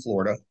down here in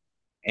Florida,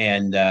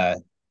 and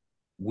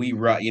we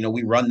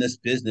run this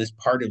business.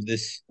 Part of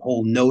this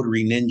whole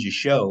Notary Ninja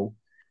show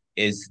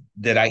is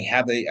that I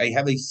have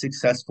a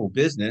successful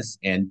business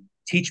and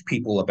teach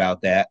people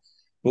about that.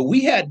 But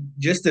we had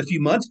just a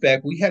few months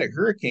back, we had a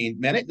hurricane.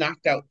 Man, it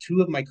knocked out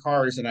two of my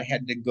cars, and I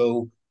had to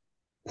go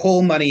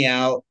pull money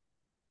out.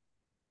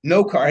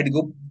 No car. I had to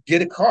go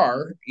get a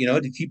car,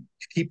 to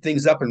keep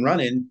things up and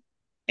running.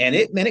 And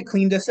it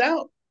cleaned us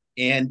out.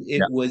 And it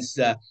Yeah. was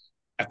I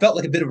felt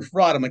like a bit of a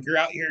fraud. I'm like, you're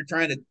out here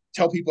trying to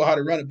tell people how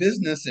to run a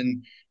business,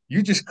 and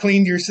you just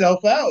cleaned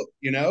yourself out.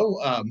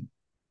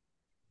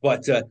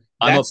 But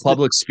I'm a that's the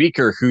public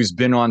speaker who's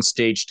been on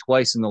stage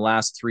twice in the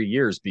last 3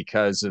 years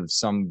because of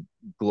some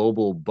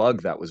global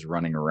bug that was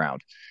running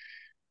around.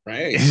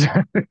 right.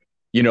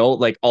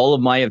 Like all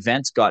of my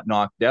events got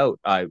knocked out.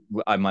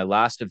 My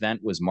last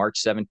event was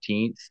March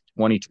 17th,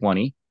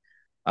 2020.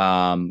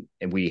 And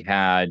we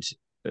had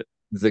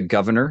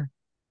the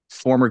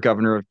former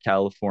governor of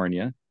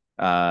California,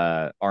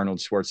 Arnold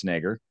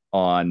Schwarzenegger,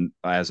 on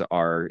as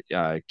our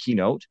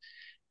keynote.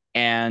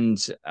 And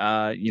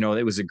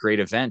it was a great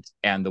event,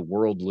 and the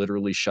world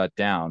literally shut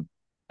down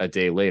a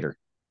day later.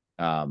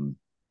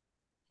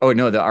 Oh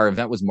no, our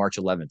event was March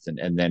 11th,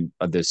 and then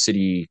the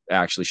city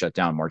actually shut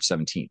down March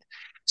 17th.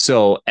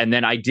 So, and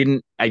then I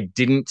didn't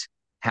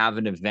have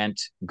an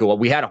event go up.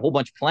 We had a whole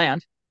bunch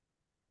planned,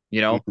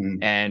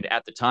 Mhm. and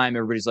at the time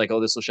everybody's like, "Oh,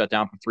 this will shut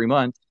down for 3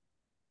 months,"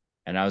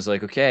 and I was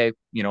like, "Okay,"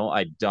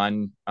 I'd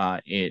done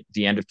at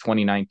the end of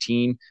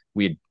 2019.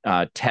 We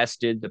had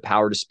tested the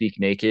Power to Speak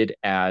Naked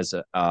as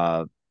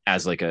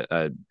like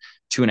a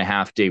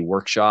 2.5 day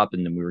workshop,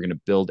 and then we were going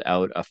to build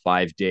out a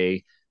 5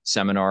 day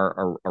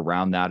seminar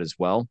around that as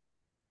well.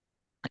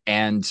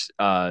 And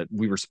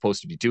we were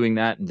supposed to be doing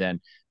that, and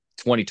then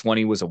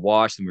 2020 was a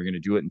wash, and we were going to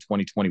do it in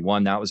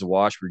 2021. That was a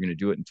wash. We were going to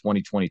do it in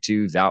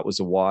 2022. That was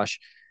a wash.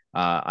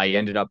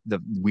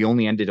 We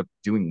only ended up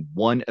doing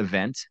one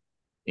event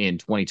in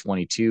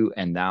 2022,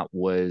 and that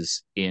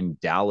was in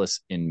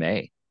Dallas in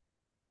May.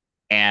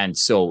 And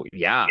so,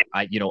 yeah,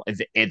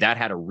 that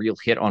had a real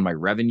hit on my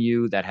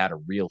revenue. That had a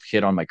real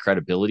hit on my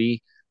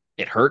credibility.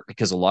 It hurt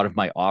because a lot of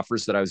my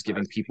offers that I was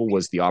giving people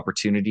was the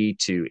opportunity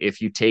to, if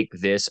you take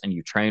this and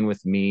you train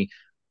with me,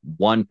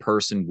 one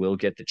person will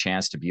get the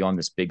chance to be on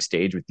this big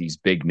stage with these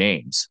big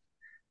names.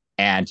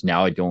 And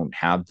now I don't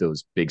have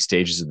those big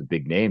stages of the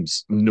big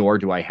names, nor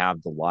do I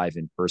have the live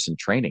in-person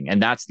training.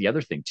 And that's the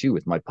other thing too,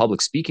 with my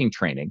public speaking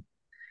training.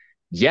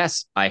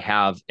 Yes, I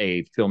have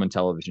a film and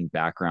television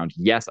background.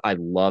 Yes, I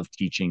love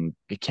teaching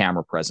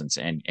camera presence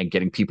and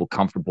getting people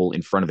comfortable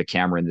in front of the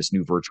camera in this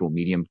new virtual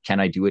medium. Can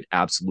I do it?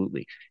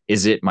 Absolutely.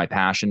 Is it my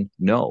passion?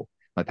 No.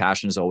 My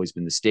passion has always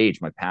been the stage.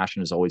 My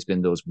passion has always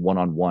been those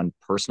one-on-one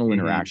personal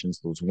interactions,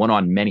 those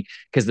one-on-many.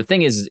 Because the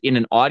thing is, in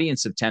an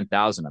audience of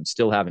 10,000, I'm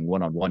still having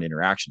one-on-one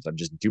interactions. I'm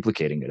just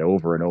duplicating it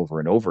over and over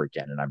and over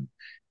again. And I'm,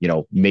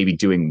 maybe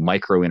doing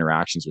micro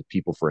interactions with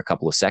people for a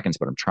couple of seconds,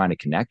 but I'm trying to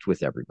connect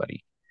with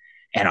everybody.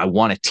 And I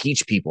want to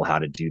teach people how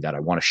to do that. I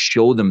want to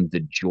show them the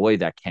joy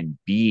that can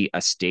be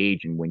a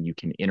stage and when you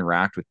can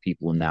interact with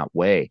people in that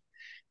way.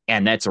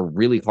 And that's a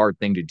really hard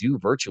thing to do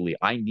virtually.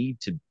 I need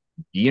to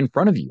be in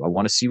front of you. I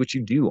want to see what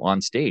you do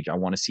on stage. I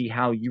want to see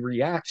how you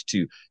react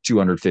to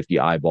 250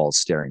 eyeballs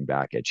staring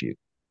back at you.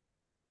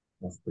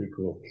 That's pretty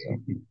cool.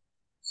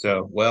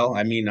 So, well,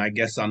 I mean, I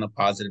guess on a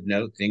positive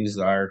note, things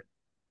are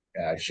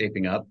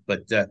shaping up.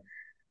 But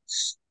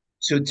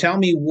so, tell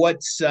me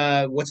what's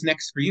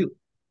next for you?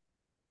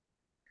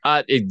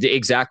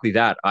 Exactly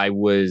that. I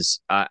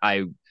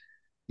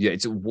yeah,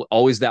 it's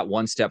always that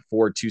one step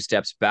forward, two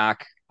steps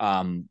back.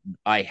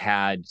 I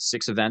had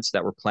 6 events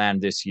that were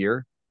planned this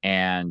year,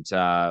 and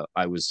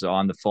I was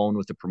on the phone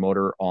with the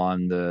promoter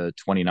on the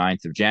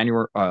 29th of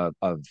January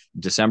of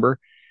December,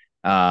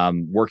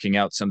 working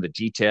out some of the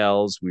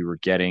details. We were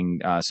getting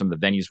some of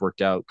the venues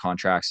worked out,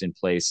 contracts in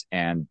place,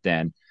 and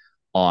then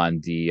on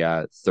the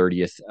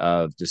 30th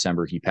of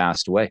December, he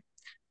passed away.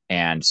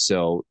 And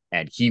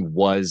he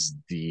was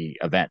the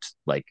event.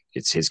 Like,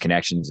 it's his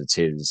connections, it's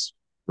his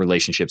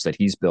relationships that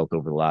he's built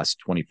over the last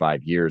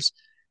 25 years.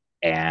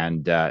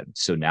 And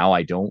so now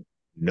I don't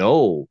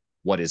know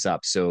what is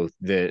up. So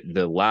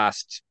the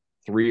last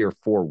 3 or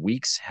 4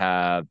 weeks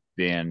have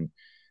been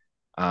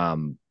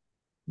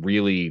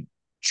really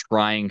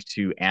trying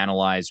to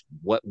analyze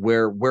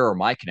where are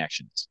my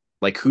connections?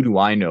 Like, who do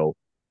I know?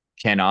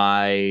 Can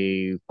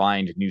I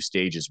find new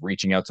stages?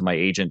 Reaching out to my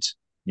agent,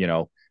 you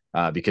know,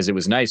 because it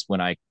was nice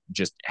when I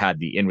just had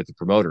the in with the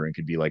promoter and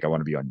could be like, I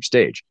want to be on your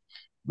stage.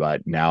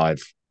 But now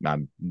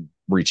I'm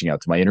reaching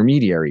out to my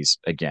intermediaries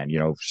again,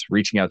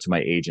 reaching out to my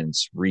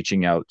agents,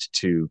 reaching out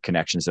to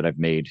connections that I've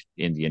made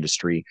in the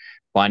industry,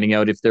 finding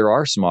out if there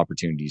are some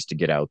opportunities to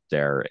get out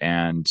there,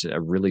 and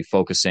really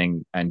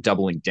focusing and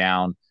doubling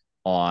down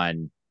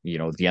on,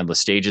 the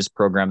Endless Stages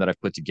program that I've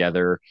put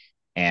together,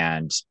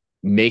 and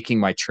making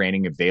my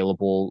training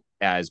available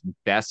as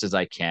best as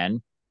I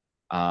can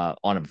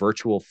on a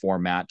virtual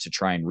format to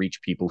try and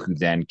reach people who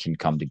then can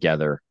come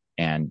together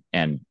and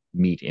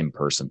meet in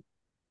person.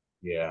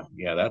 Yeah,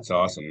 that's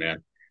awesome,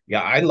 man.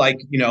 Yeah, I like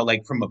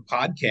from a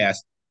podcast,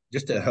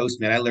 just a host,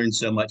 man. I learned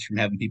so much from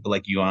having people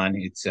like you on.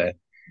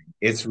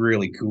 It's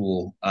really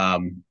cool.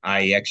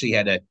 I actually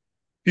had a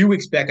few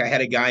weeks back, I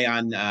had a guy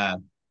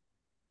on,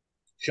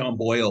 Sean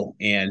Boyle,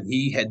 and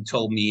he had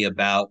told me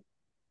about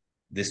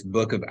this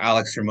book of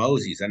Alex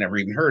Hermosi's. I never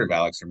even heard of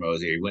Alex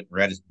Hermosi. I went and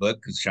read his book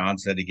because Sean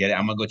said to get it.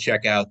 I'm gonna go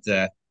check out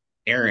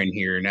Aaron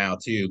here now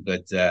too.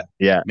 But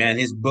Yeah. man,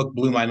 his book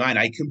blew my mind.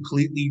 I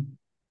completely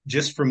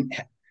just from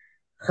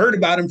heard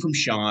about him from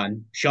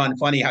Sean. Sean,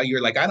 funny how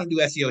you're like, I don't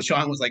do SEO.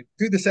 Sean was like,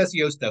 do this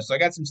SEO stuff. So I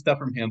got some stuff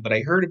from him, but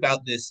I heard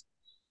about this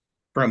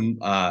from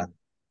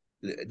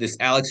this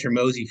Alex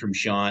Hermosi from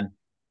Sean,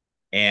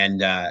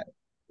 and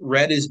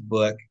read his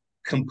book,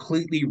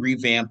 completely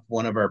revamped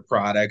one of our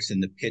products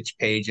and the pitch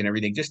page and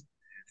everything, just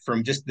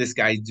from just this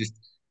guy just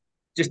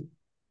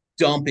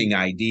dumping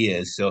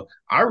ideas. So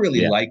I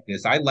really Yeah. like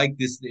this. I like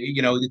this.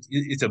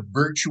 It's a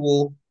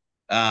virtual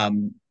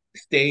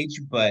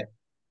stage, but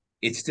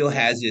it still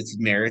has its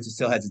merits. It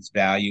still has its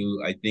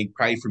value. I think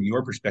probably from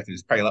your perspective,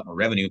 it's probably a lot more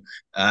revenue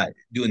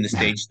doing the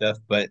stage stuff.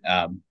 But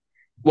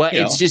Well,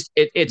 you it's know, just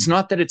it's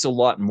not that it's a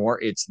lot more,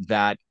 it's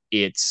that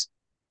it's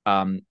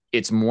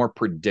more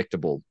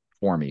predictable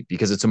for me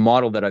because it's a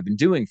model that I've been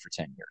doing for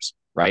 10 years,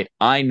 right?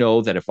 I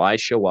know that if I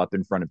show up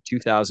in front of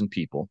 2,000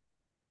 people,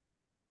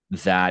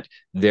 that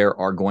there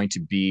are going to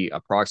be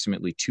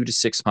approximately 2 to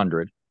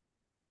 600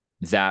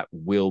 that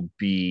will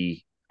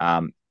be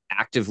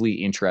actively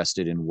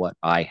interested in what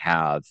I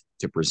have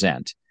to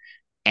present.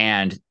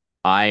 And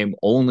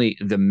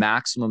the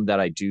maximum that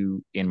I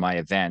do in my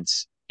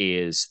events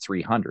is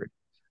 300.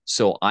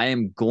 So I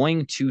am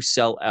going to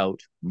sell out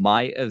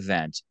my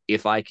event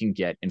if I can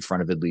get in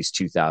front of at least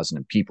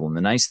 2,000 people. And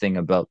the nice thing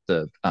about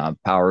the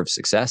Power of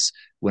Success,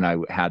 when I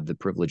had the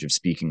privilege of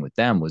speaking with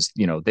them, was,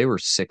 they were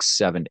 6,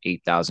 7,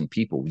 8,000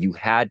 people. You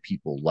had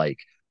people like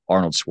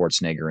Arnold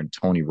Schwarzenegger and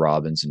Tony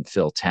Robbins and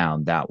Phil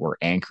Town that were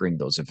anchoring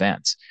those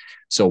events.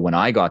 So when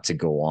I got to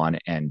go on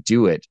and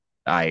do it,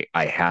 I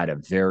had a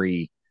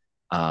very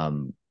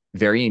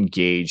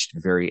engaged,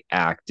 very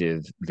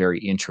active, very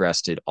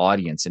interested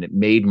audience, and it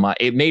made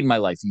my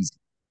life easy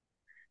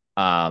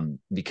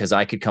because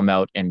I could come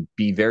out and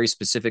be very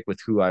specific with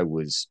who I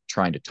was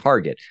trying to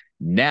target.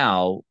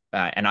 Now,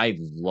 and I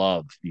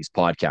love these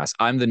podcasts.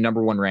 I'm the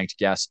number one ranked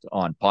guest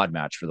on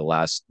Podmatch for the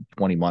last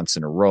 20 months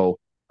in a row.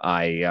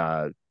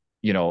 I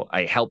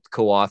helped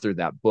co-author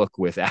that book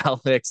with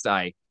Alex.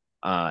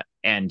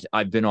 And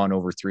I've been on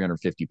over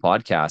 350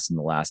 podcasts in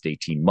the last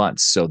 18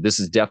 months. So this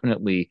is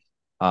definitely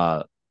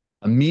a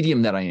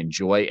medium that I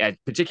enjoy, and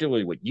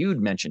particularly what you'd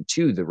mentioned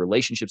too, the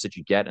relationships that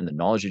you get and the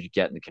knowledge that you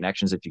get and the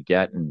connections that you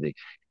get and the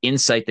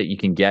insight that you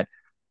can get.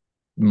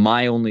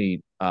 My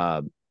only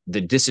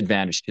the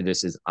disadvantage to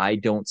this is I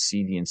don't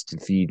see the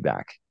instant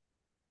feedback.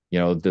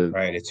 The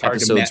right? It's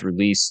episodes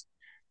release,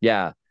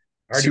 yeah,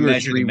 hard to two or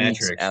measure the 3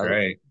 weeks metrics, out.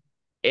 right?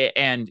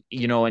 And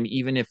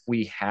even if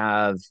we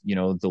have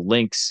the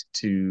links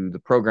to the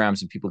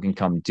programs and people can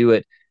come do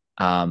it,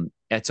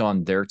 it's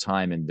on their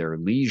time and their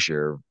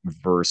leisure,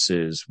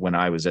 versus when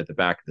I was at the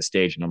back of the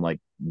stage and I'm like,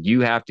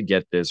 you have to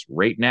get this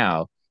right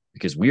now,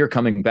 because we are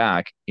coming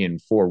back in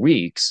 4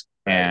 weeks.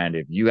 Right. And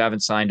if you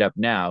haven't signed up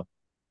now,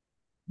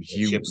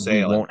 we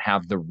won't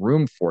have the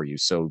room for you.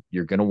 So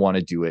you're going to want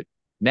to do it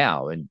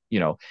now. And,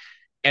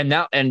 and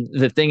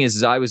the thing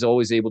is I was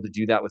always able to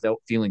do that without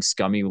feeling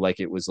scummy. Like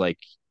it was like,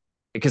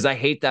 because I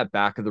hate that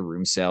back of the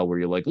room sale where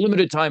you're like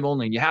limited time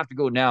only and you have to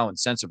go now, and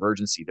sense of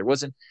urgency.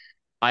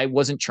 I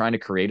wasn't trying to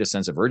create a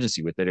sense of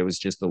urgency with it. It was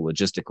just the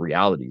logistic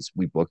realities.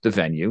 We booked the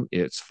venue.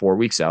 It's 4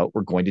 weeks out.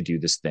 We're going to do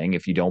this thing.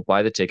 If you don't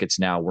buy the tickets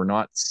now, we're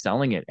not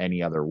selling it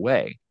any other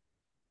way.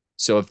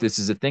 So if this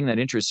is a thing that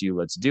interests you,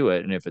 let's do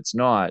it. And if it's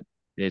not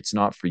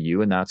for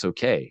you, and that's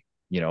okay.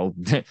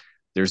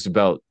 There's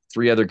about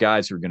 3 other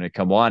guys who are going to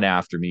come on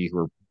after me who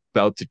are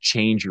about to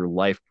change your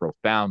life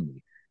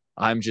profoundly.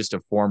 I'm just a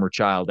former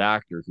child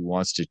actor who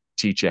wants to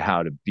teach you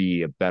how to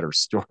be a better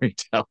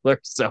storyteller.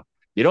 So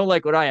you don't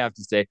like what I have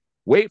to say,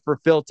 wait for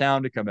Phil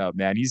Town to come out,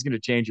 man. He's going to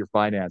change your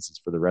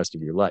finances for the rest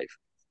of your life.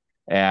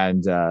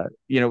 And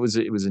it was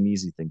an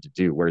easy thing to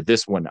do. Where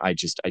this one, I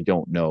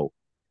don't know.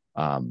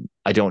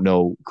 I don't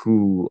know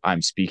who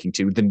I'm speaking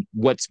to. Then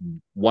what's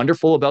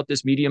wonderful about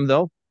this medium,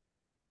 though,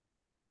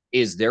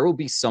 is there will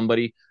be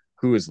somebody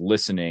who is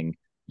listening,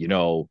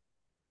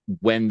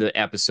 when the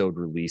episode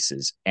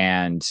releases,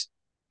 and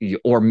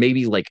or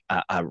maybe like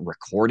a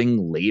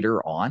recording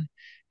later on,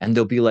 and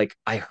they'll be like,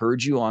 I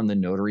heard you on the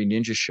Notary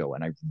Ninja show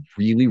and I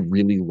really,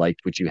 really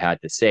liked what you had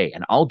to say.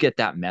 And I'll get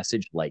that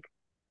message like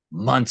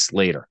months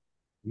later.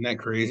 Isn't that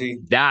crazy?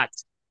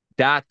 That's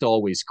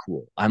always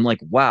cool. I'm like,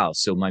 wow.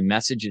 So my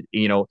message,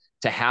 to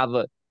have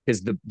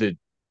because the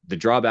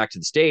drawback to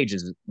the stage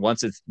is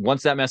once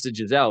that message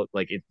is out,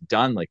 like it's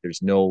done, like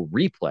there's no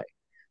replay.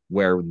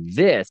 Where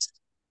this,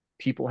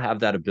 people have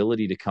that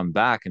ability to come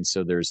back. And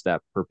so there's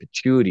that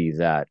perpetuity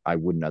that I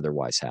wouldn't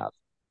otherwise have.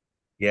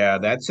 Yeah,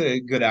 that's a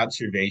good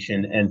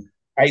observation. And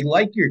I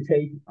like your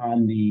take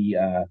on on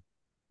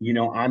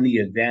the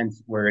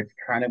events where it's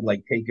kind of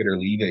like take it or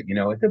leave it.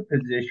 It's a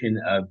position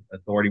of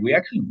authority. We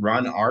actually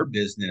run our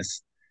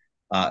business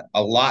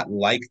a lot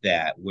like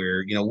that,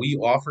 where, we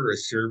offer a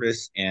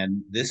service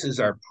and this is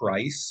our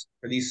price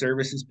for these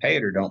services, pay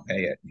it or don't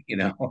pay it.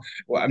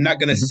 Well, I'm not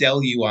going to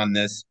sell you on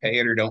this, pay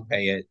it or don't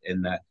pay it.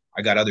 And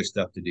I got other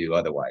stuff to do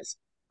otherwise.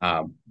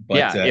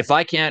 If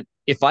I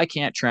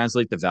can't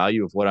translate the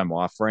value of what I'm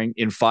offering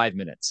in 5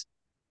 minutes,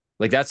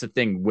 like that's the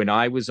thing. When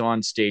I was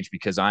on stage,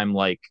 because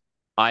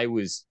I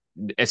was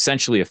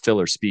essentially a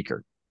filler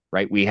speaker,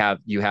 right?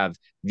 You have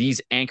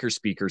these anchor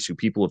speakers who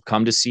people have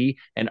come to see,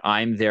 and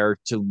I'm there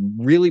to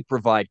really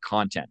provide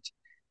content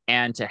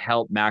and to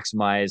help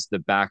maximize the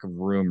back of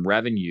room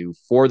revenue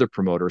for the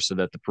promoter so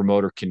that the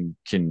promoter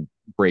can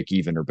break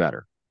even or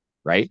better,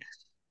 right?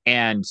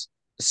 And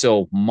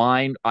so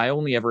I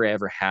only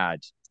ever had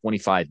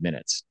 25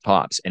 minutes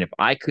tops. And if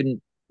I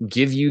couldn't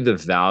give you the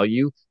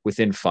value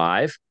within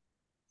 5,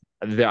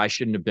 that I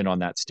shouldn't have been on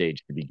that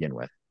stage to begin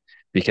with,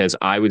 because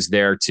I was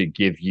there to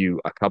give you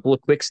a couple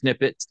of quick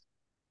snippets.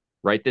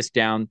 Write this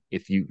down.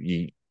 If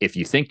you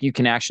think you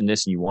can action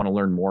this and you want to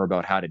learn more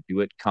about how to do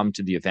it, come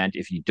to the event.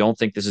 If you don't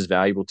think this is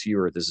valuable to you,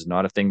 or this is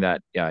not a thing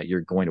that you're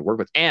going to work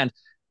with. And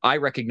I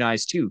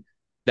recognize too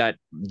that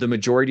the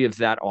majority of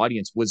that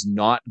audience was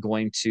not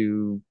going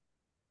to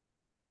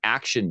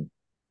action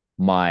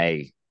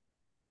my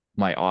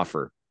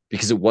offer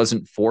because it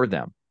wasn't for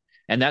them.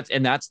 And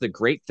that's the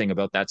great thing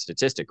about that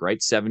statistic,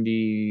 right?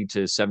 70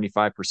 to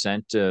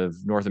 75% of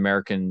North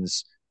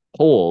Americans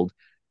polled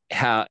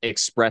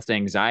express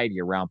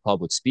anxiety around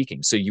public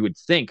speaking. So you would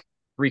think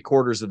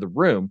 3/4 of the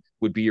room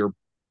would be your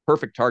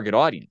perfect target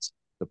audience.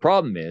 The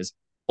problem is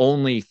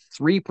only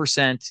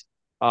 3%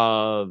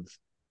 of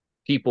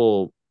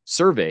people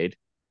surveyed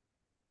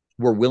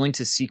were willing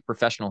to seek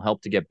professional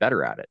help to get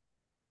better at it.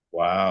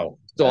 Wow.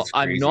 So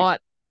I'm not,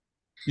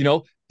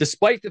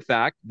 despite the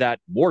fact that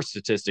more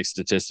statistics,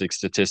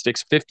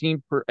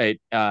 15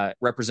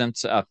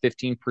 represents a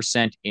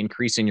 15%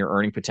 increase in your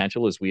earning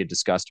potential, as we had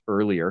discussed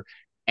earlier,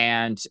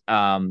 and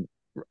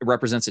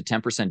represents a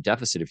 10%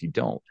 deficit if you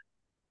don't.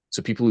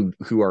 So people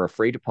who are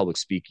afraid to public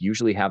speak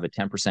usually have a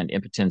 10%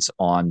 impotence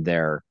on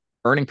their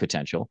earning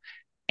potential,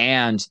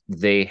 and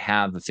they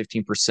have a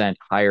 15%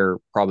 higher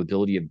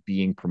probability of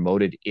being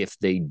promoted if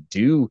they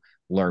do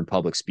learn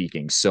public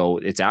speaking. So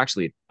it's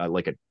actually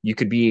you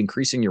could be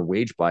increasing your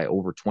wage by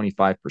over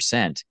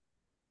 25%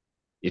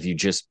 if you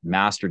just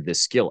mastered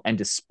this skill. And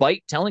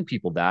despite telling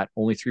people that,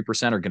 only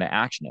 3% are going to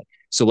action it.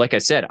 So like I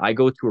said, I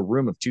go to a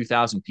room of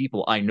 2,000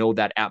 people. I know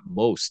that at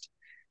most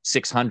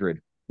 600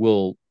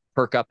 will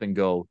perk up and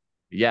go,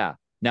 yeah.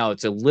 Now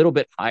it's a little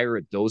bit higher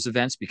at those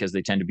events because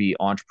they tend to be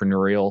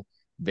entrepreneurial.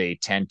 They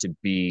tend to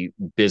be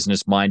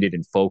business minded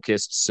and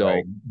focused. So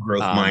right.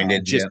 Growth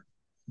minded.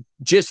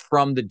 Just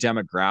from the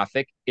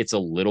demographic, it's a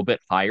little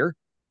bit higher.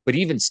 But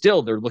even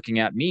still, they're looking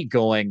at me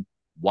going,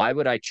 why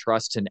would I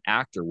trust an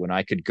actor when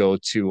I could go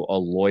to a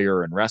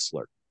lawyer and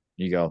wrestler?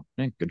 You go,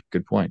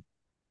 good point.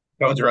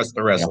 Don't trust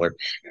the wrestler.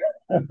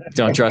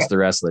 Don't trust the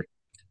wrestler.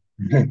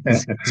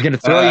 He's going to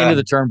throw you into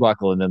the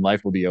turnbuckle and then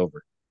life will be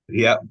over.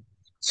 Yep.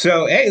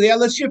 So, hey,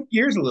 let's shift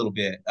gears a little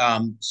bit.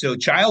 So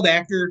child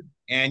actor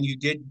and you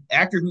did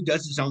actor who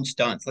does his own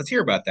stunts. Let's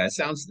hear about that.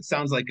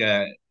 Sounds like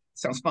a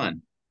sounds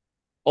fun.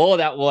 Oh,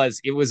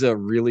 it was a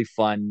really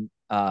fun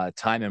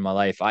time in my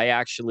life.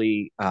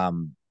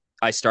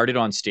 I started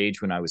on stage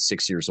when I was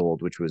 6 years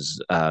old, which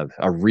was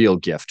a real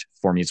gift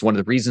for me. It's one of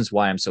the reasons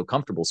why I'm so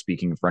comfortable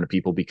speaking in front of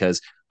people, because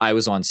I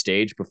was on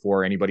stage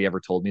before anybody ever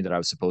told me that I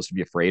was supposed to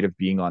be afraid of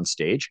being on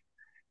stage.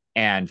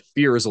 And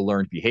fear is a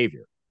learned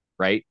behavior,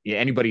 right?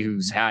 Anybody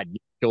who's had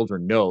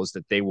children knows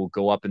that they will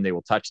go up and they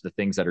will touch the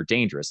things that are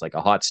dangerous. Like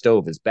a hot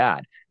stove is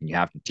bad, and you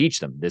have to teach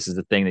them this is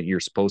the thing that you're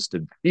supposed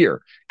to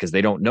fear, because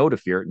they don't know to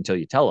fear it until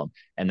you tell them.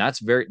 And that's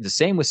very the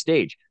same with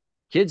stage.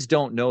 Kids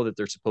don't know that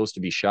they're supposed to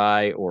be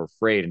shy or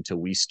afraid until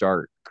we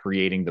start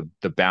creating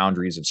the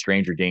boundaries of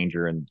stranger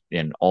danger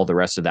and all the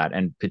rest of that.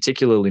 And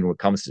particularly when it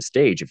comes to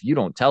stage, if you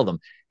don't tell them,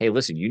 hey,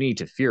 listen, you need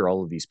to fear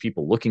all of these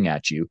people looking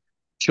at you.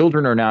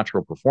 Children are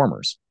natural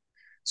performers.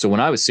 So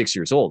when I was 6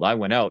 years old, I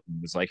went out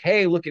and was like,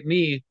 hey, look at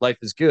me. Life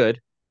is good.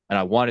 And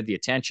I wanted the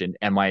attention,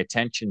 and my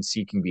attention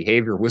seeking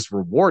behavior was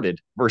rewarded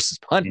versus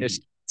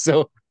punished.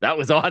 So that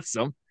was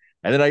awesome.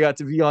 And then I got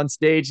to be on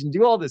stage and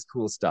do all this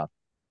cool stuff.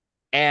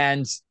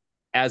 And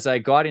as I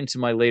got into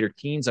my later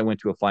teens, I went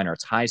to a fine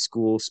arts high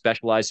school,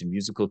 specialized in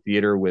musical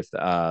theater with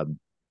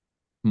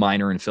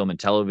minor in film and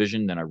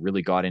television. Then I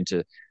really got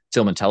into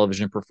film and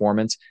television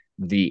performance.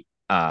 The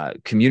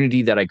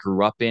community that I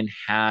grew up in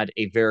had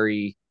a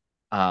very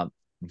uh,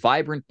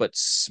 vibrant but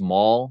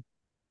small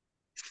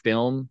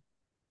film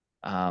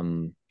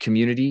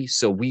community.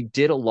 So we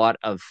did a lot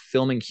of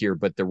filming here,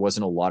 but there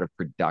wasn't a lot of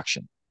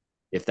production,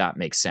 if that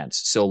makes sense.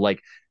 So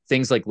like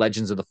things like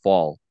Legends of the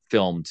Fall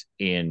filmed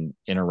in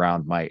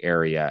around my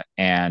area,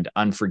 and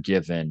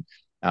Unforgiven.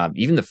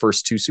 Even the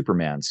first two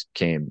Supermans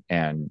came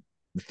and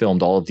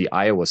filmed all of the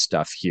Iowa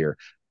stuff here.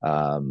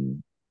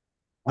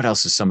 What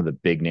else is some of the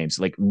big names?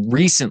 Like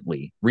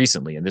recently,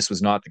 and this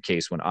was not the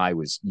case when I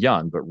was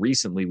young, but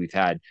recently we've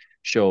had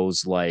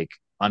shows like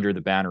Under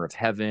the Banner of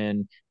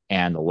Heaven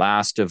and The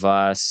Last of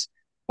Us,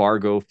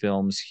 Fargo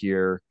films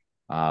here,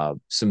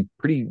 some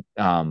pretty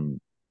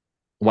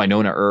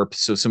Winona Earp.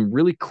 So some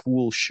really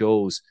cool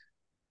shows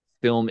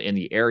film in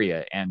the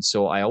area. And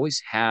so I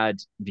always had,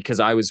 because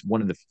I was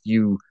one of the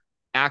few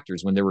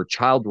actors, when there were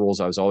child roles,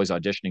 I was always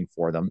auditioning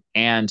for them.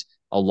 And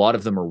a lot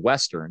of them are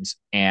Westerns.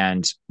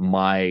 And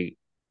I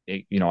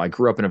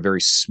grew up in a very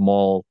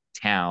small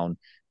town,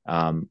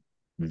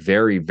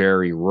 very,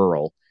 very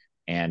rural.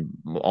 And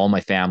all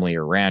my family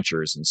are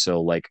ranchers. And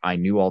so, like, I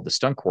knew all the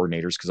stunt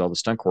coordinators because all the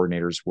stunt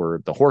coordinators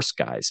were the horse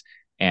guys.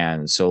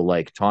 And so,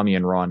 like, Tommy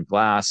and Ron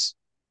Glass,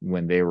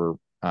 when they were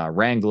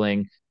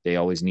wrangling, they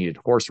always needed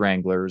horse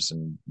wranglers.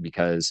 And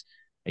because,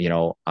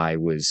 I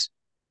was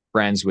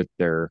friends with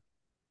their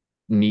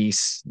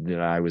niece, that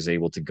I was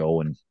able to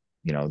go and,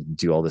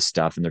 do all this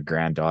stuff, and their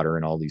granddaughter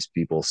and all these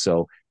people.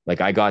 So, like,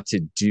 be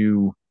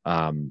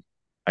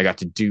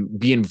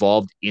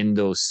involved in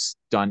those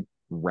stunt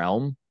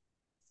realm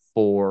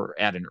for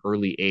at an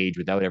early age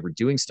without ever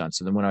doing stunts.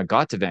 So then when I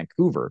got to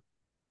Vancouver,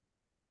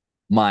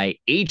 my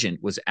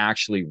agent was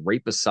actually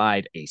right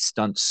beside a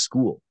stunt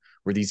school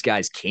where these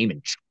guys came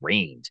and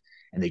trained,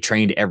 and they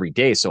trained every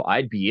day. So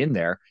I'd be in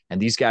there,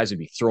 and these guys would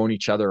be throwing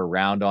each other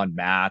around on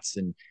mats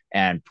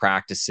and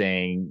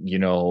practicing,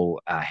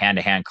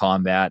 hand-to-hand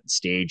combat,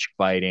 stage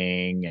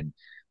fighting, and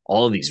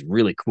all of these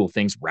really cool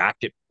things,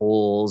 racket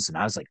pulls. And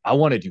I was like, I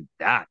want to do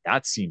that.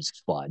 That seems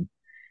fun.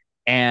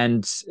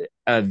 And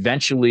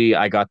eventually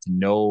I got to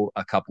know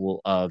a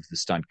couple of the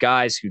stunt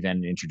guys, who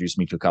then introduced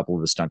me to a couple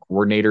of the stunt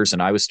coordinators.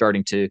 And I was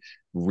starting to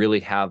really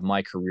have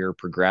my career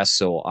progress.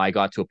 So I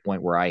got to a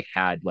point where I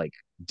had like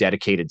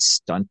dedicated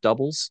stunt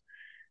doubles.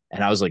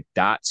 And I was like,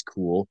 that's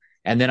cool.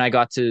 And then I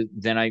got to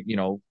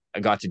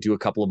do a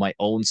couple of my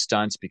own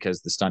stunts,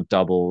 because the stunt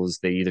doubles,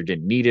 they either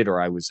didn't need it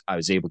or I was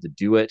able to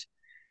do it.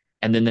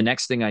 And then the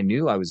next thing I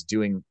knew, I was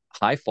doing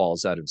high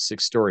falls out of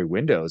 6-story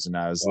windows. And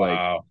I was like,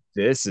 Wow.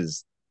 this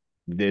is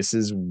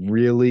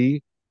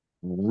really,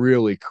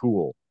 really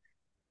cool.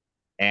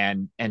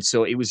 And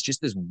so it was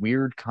just this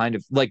weird kind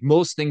of, like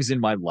most things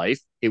in my life,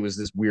 it was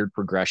this weird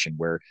progression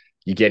where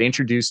you get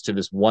introduced to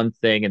this one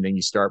thing, and then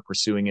you start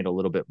pursuing it a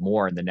little bit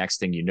more. And the next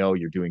thing you know,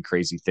 you're doing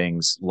crazy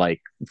things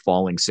like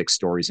falling 6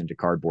 stories into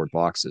cardboard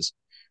boxes.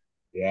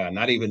 Yeah,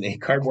 not even the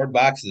cardboard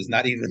boxes,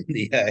 not even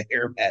the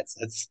air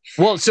mats.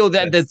 Well, so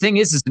that the That's thing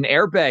is an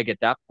airbag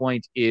at that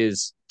point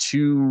is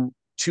too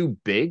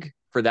big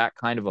for that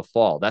kind of a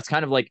fall. That's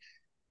kind of like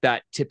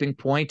that tipping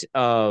point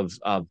of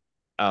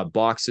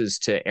boxes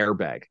to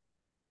airbag,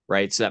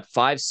 right? So that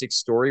 5-6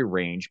 story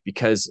range,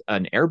 because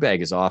an airbag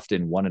is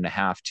often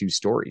 1.5, 2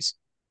 stories.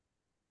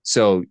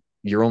 So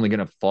you're only going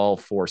to fall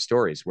 4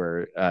 stories,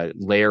 where a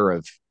layer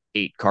of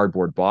 8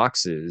 cardboard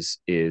boxes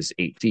is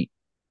 8 feet.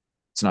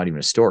 It's not even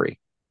a story.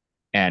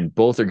 And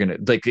both are going to,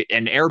 like,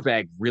 an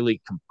airbag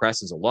really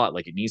compresses a lot.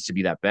 Like, it needs to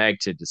be that bag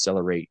to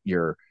decelerate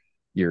your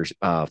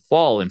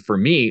fall. And for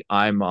me,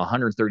 I'm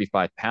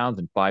 135 pounds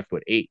and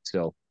 5'8".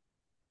 So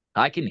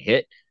I can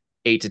hit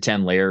 8 to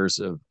 10 layers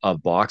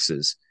of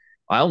boxes.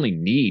 I only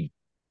need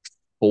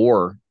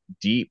 4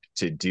 deep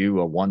to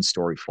do a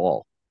 1-story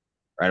fall.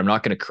 right? I'm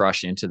not going to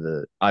crush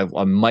into I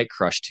might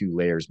crush 2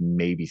 layers,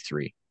 maybe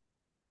 3.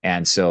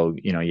 And so,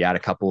 you add a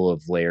couple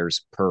of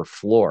layers per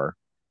floor.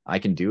 I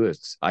can do a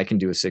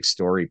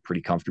 6-story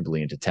pretty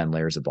comfortably into 10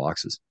 layers of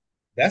boxes.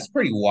 That's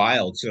pretty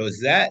wild. So is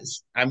that?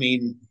 I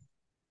mean,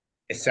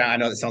 I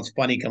know it sounds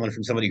funny coming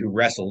from somebody who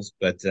wrestles,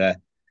 but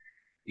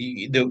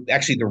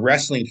actually the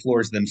wrestling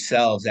floors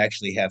themselves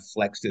actually have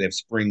they have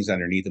springs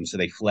underneath them, so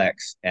they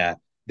flex. They're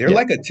Yeah.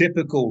 like a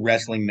typical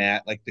wrestling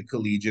mat, like the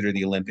collegiate or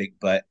the Olympic,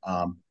 but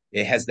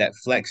it has that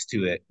flex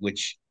to it,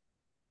 which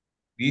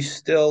you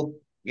still,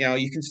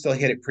 you can still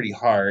hit it pretty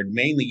hard.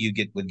 Mainly,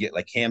 would get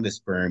like canvas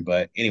burn,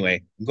 but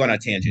anyway, I'm going on a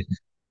tangent.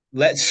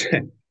 Let's.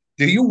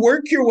 Do you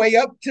work your way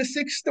up to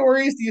 6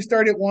 stories? Do you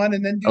start at one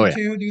and then Oh do yeah.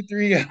 two, do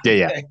three? Yeah,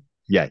 yeah. Okay.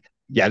 Yeah.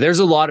 Yeah, there's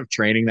a lot of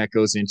training that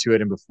goes into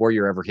it, and before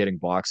you're ever hitting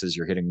boxes,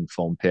 you're hitting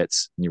foam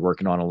pits, and you're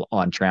working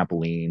on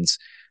trampolines,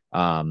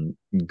 um,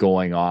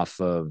 going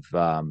off of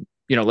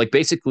like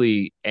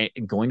basically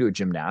going to a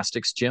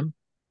gymnastics gym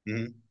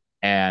Mhm.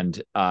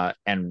 and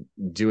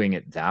doing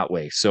it that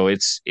way. So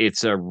it's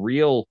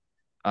a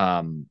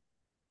um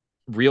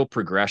real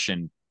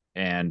progression,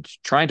 and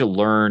trying to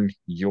learn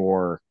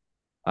your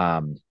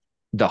um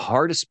the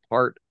hardest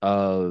part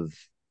of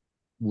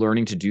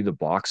learning to do the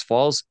box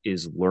falls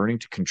is learning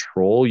to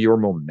control your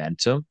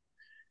momentum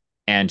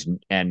and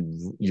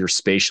your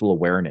spatial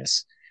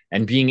awareness,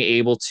 and being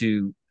able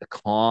to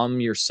calm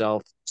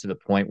yourself to the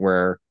point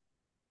where,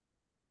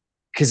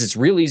 because it's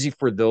real easy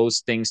for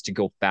those things to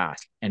go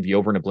fast and be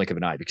over in a blink of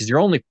an eye, because you're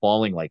only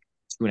falling like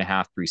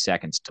 2.5 3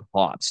 seconds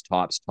tops,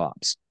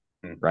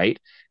 Mhm. right?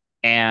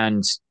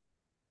 And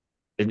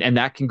and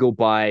that can go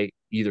by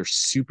either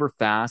super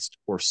fast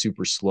or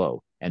super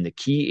slow, and the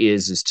key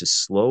is to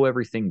slow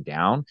everything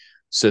down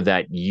so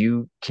that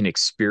you can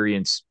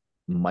experience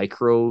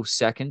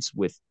microseconds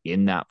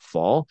within that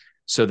fall,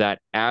 so that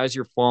as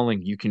you're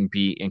falling you can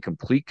be in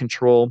complete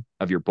control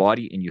of your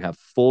body and you have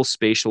full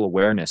spatial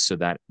awareness, so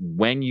that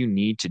when you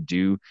need to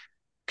do,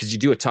 because you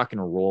do a tuck and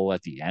a roll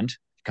at the end,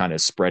 kind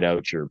of spread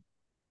out your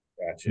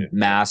Gotcha. Yeah.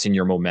 mass and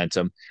your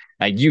momentum.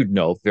 And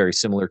very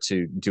similar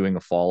to doing a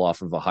fall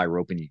off of a high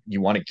rope, and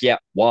you want to get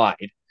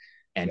wide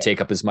and Yeah.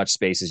 take up as much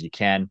space as you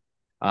can.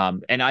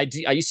 And I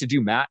used to do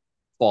mat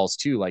falls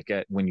too, like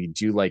when you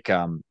do like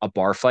a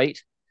bar fight,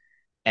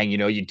 and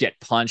you'd get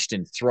punched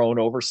and thrown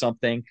over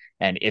something,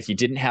 and if you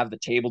didn't have the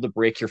table to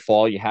break your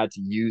fall, you had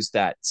to use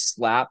that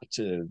slap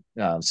to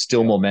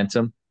still Yeah.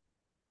 momentum.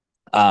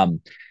 Um,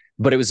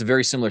 but it was a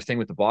very similar thing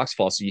with the box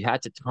fall. So you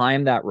had to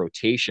time that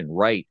rotation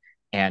right.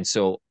 And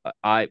so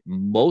I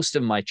most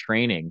of my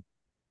training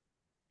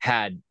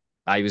had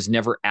I was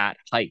never at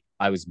height.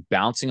 I was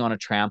bouncing on a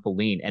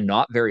trampoline and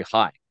not very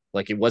high.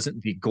 Like it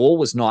wasn't the goal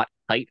was not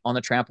height on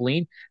the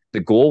trampoline.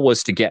 The goal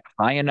was to get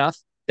high enough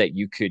that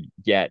you could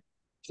get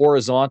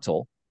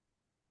horizontal,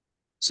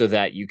 so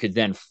that you could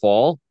then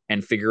fall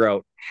and figure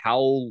out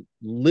how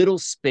little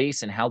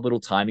space and how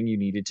little timing you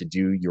needed to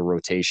do your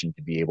rotation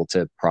to be able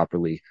to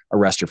properly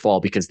arrest your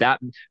fall. Because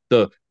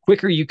the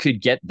quicker you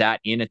could get that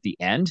in at the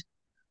end,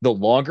 the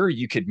longer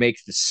you could make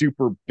the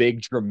super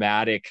big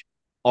dramatic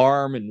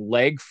arm and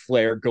leg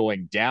flare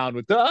going down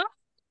with the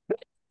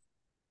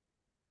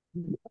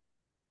and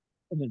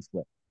then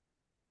flip.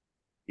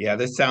 Yeah,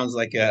 this sounds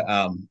like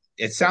a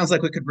it sounds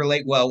like we could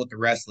relate well with the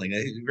wrestling.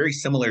 Very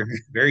similar,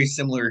 very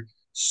similar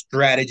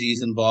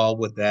strategies involved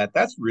with that.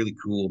 That's really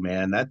cool,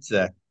 man. That's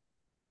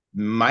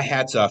my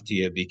hats off to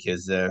you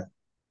because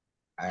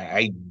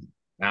I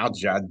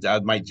I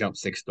might jump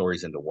 6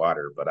 stories into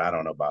water, but I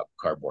don't know about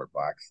cardboard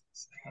boxes.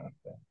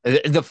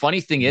 The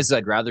funny thing is,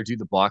 I'd rather do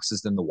the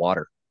boxes than the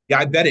water. Yeah,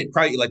 I bet it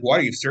probably like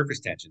water, you have surface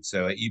tension,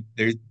 so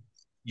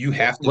you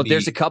have to Well,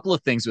 there's a be. couple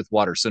of things with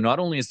water. So not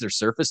only is there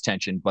surface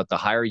tension, but the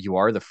higher you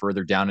are, the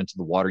further down into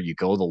the water you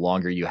go, the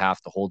longer you have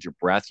to hold your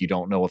breath. You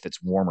don't know if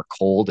it's warm or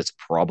cold. It's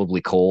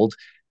probably cold,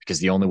 because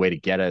the only way to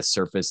get a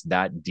surface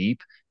that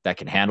deep that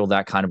can handle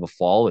that kind of a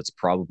fall, it's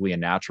probably a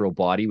natural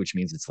body, which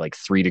means it's like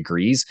 3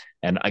 degrees.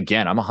 And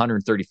again, I'm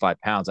 135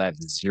 pounds. I have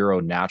zero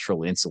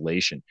natural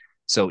insulation.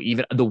 So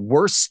even the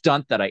worst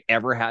stunt that I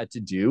ever had to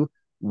do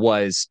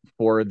was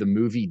for the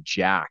movie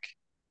Jack.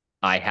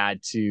 I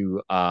had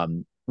to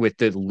with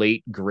the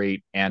late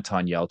great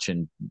Anton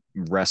Yelchin,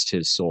 rest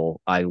his soul.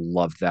 I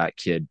loved that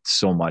kid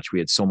so much. We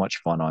had so much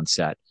fun on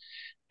set,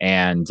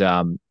 and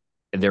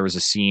there was a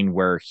scene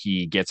where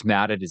he gets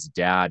mad at his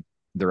dad.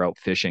 They're out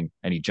fishing,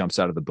 and he jumps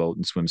out of the boat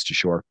and swims to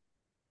shore.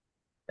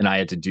 And I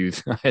had to do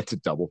I had to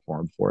double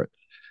form for it,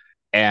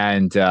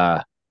 and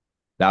that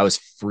was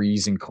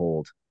freezing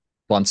cold.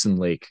 Bunsen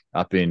Lake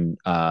up in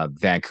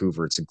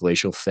Vancouver. It's a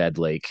glacial fed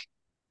lake,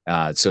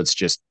 so it's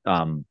just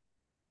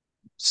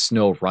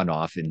snow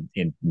runoff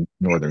in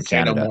northern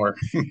Say no Canada. more.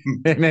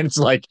 And then it's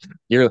like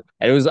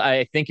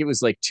I think it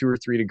was like 2 or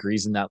 3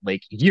 degrees in that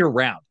lake year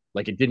round.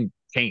 Like it didn't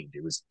change.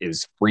 It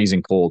was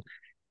freezing cold.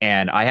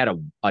 And I had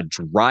a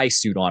dry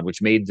suit on,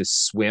 which made the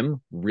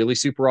swim really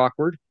super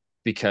awkward,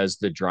 because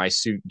the dry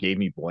suit gave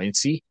me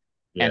buoyancy.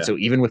 And Yeah. so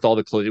even with all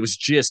the clothes, it was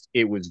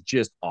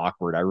just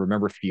awkward. I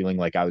remember feeling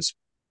like I was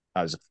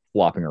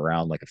flopping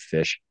around like a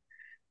fish.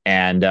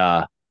 And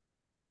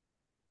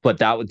but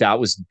that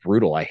was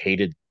brutal. I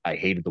hated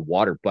the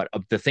water. But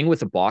the thing with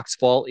the box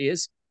fall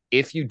is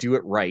if you do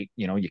it right,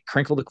 you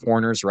crinkle the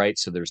corners right,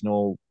 so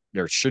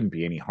there shouldn't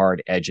be any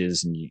hard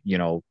edges,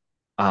 and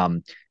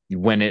um,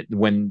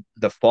 when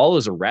the fall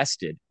is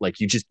arrested, like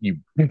you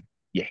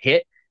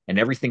hit and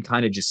everything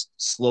kind of just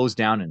slows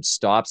down and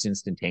stops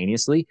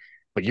instantaneously,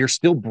 but you're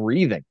still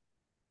breathing.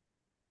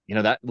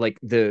 That like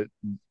the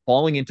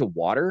falling into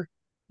water,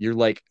 you're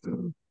like,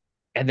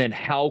 and then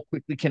how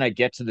quickly can I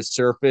get to the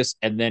surface?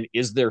 And then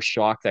is there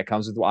shock that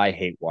comes with? I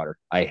hate water.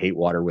 I hate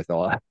water with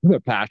all the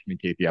passion. In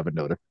case you haven't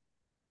noticed.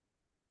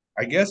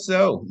 I guess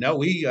so. No,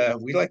 we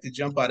like to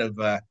jump out of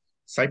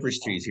cypress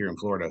trees here in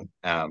Florida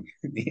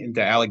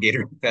into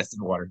alligator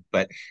infested water.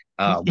 But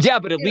Yeah,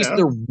 but at least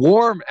they're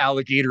warm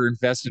alligator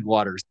infested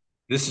waters.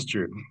 This is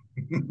true.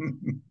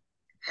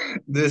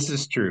 This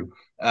is true.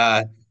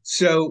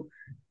 So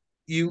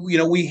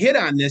we hit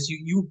on this.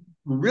 You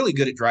were really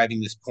good at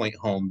driving this point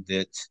home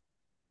that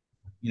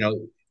you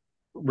know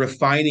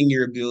refining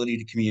your ability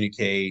to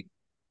communicate,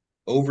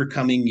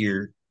 overcoming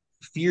your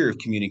fear of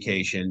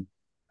communication,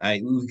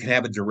 can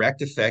have a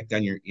direct effect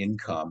on your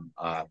income.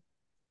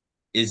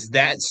 Is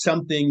that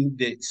something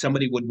that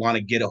somebody would want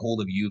to get a hold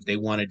of you if they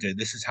wanted to?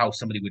 This is how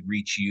somebody would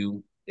reach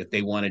you if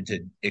they wanted to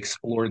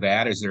explore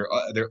that.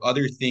 Are there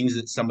other things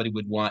that somebody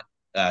would want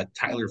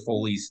Tyler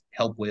Foley's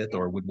help with,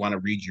 or would want to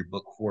read your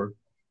book for?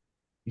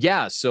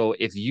 Yeah. So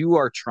if you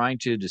are trying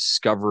to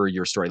discover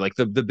your story, like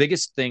the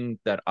biggest thing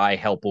that I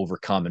help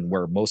overcome and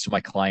where most of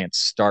my clients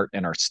start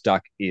and are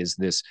stuck is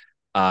this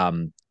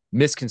um,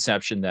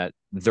 misconception that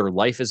their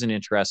life isn't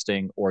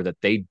interesting or that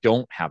they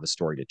don't have a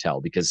story to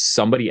tell because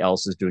somebody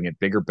else is doing it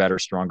bigger, better,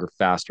 stronger,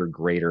 faster,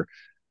 greater,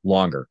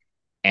 longer.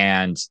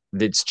 And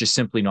it's just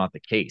simply not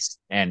the case.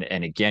 And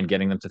again,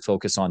 getting them to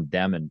focus on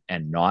them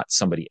and not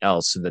somebody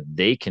else so that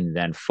they can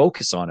then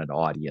focus on an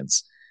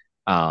audience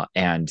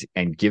and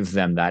give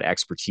them that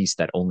expertise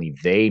that only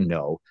they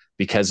know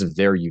because of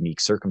their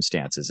unique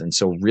circumstances. And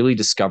so, really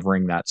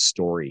discovering that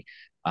story,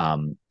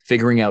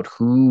 figuring out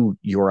who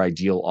your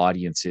ideal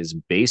audience is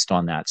based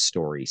on that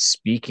story,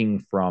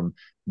 speaking from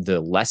the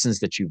lessons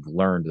that you've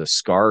learned, the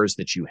scars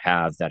that you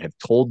have that have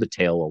told the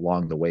tale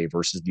along the way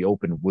versus the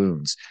open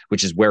wounds,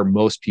 which is where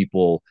most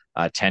people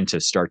tend to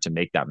start to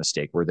make that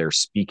mistake, where they're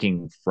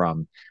speaking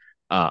from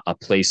a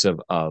place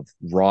of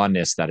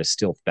rawness that is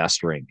still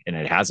festering and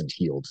it hasn't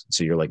healed.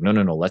 So you're like, no,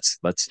 let's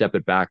step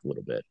it back a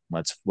little bit.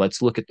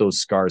 Let's look at those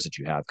scars that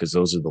you have because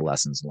those are the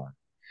lessons learned.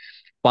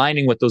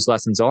 Finding what those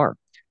lessons are,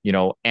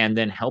 and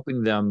then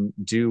helping them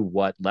do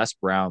what Les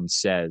Brown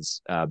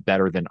says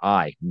better than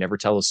I. Never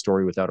tell a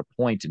story without a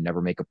point and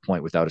never make a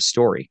point without a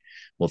story.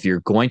 Well, if you're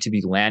going to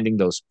be landing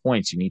those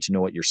points, you need to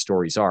know what your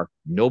stories are.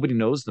 Nobody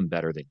knows them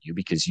better than you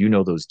because you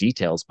know those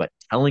details, but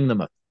telling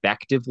them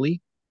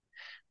effectively,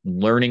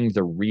 learning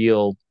the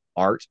real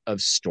art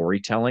of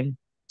storytelling,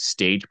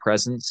 stage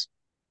presence,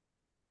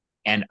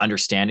 and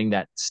understanding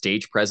that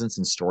stage presence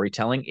and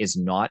storytelling is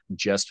not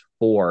just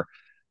for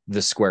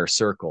the square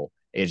circle.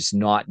 It's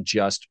not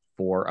just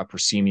for a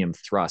proscenium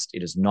thrust.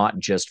 It is not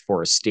just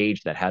for a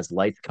stage that has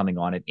lights coming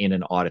on it in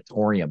an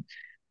auditorium.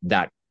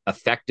 That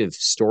effective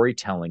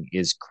storytelling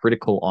is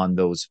critical on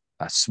those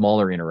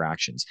smaller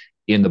interactions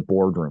in the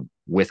boardroom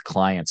with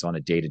clients on a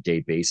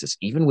day-to-day basis,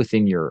 even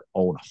within your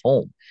own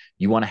home.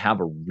 You want to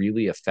have a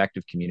really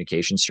effective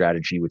communication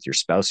strategy with your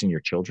spouse and your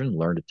children.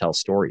 Learn to tell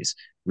stories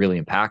really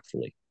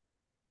impactfully.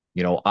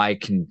 I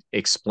can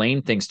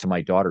explain things to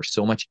my daughter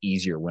so much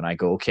easier when I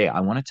go, okay, I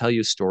want to tell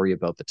you a story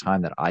about the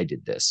time that I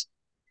did this.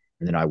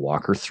 And then I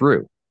walk her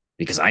through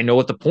because I know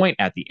what the point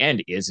at the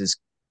end is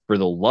for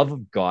the love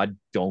of God,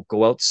 don't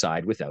go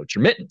outside without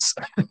your mittens.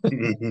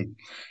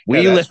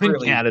 We live in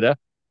Canada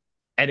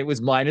and it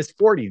was minus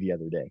 40 the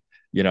other day,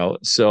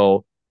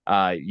 so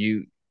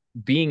you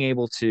being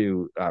able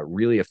to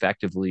really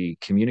effectively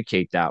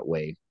communicate that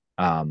way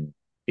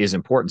is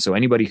important. So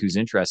anybody who's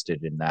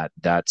interested in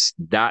that's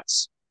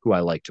who I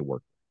like to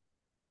work with.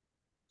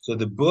 So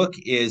the book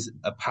is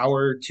A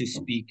Power to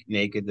Speak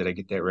Naked. Did I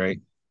get that right?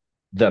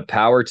 The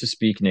Power to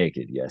Speak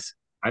Naked. Yes.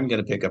 I'm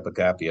going to pick up a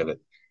copy of it.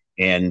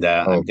 And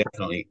I'm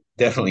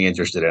definitely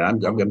interested in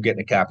it. I'm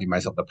getting a copy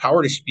myself. The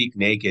Power to Speak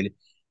Naked.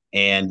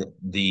 And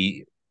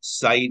the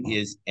site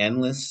is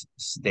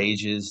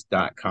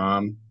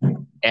endlessstages.com.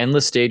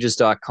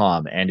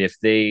 Endlessstages.com. And if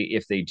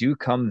they do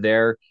come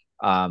there,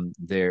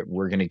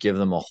 we're going to give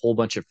them a whole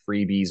bunch of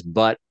freebies,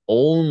 but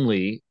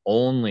only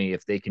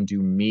if they can do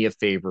me a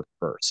favor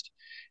first.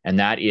 And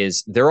that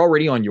is they're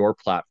already on your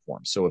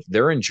platform. So if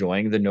they're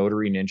enjoying the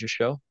Notary Ninja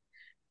Show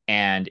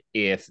and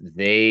if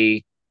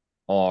they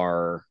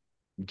are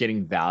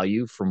getting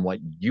value from what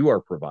you are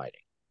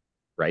providing,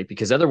 right?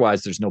 Because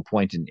otherwise there's no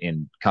point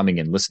in coming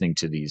and listening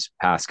to these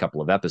past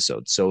couple of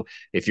episodes. So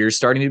if you're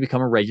starting to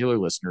become a regular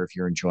listener, if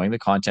you're enjoying the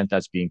content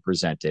that's being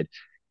presented,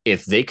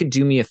 if they could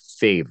do me a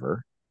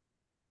favor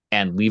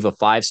and leave a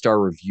 5-star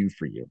review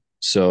for you,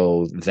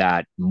 so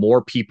that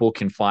more people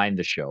can find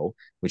the show,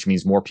 which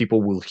means more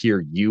people will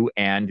hear you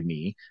and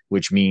me,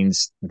 which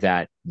means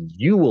that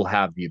you will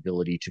have the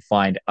ability to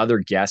find other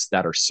guests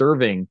that are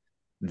serving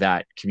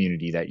that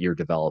community that you're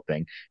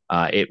developing.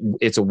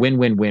 It's a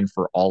win-win-win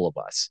for all of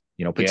us,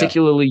 Yeah.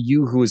 particularly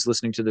you who is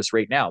listening to this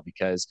right now,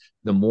 because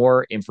the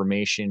more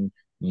information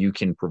you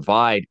can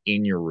provide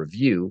in your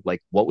review,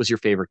 like what was your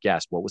favorite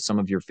guest? What was some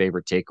of your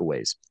favorite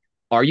takeaways?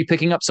 Are you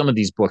picking up some of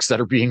these books that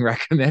are being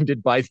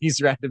recommended by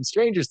these random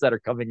strangers that are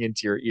coming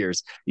into your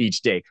ears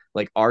each day?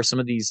 Like, are some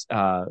of these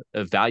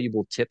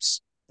valuable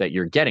tips that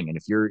you're getting? And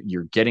if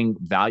you're getting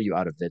value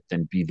out of it,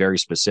 then be very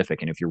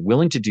specific. And if you're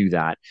willing to do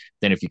that,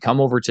 then if you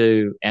come over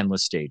to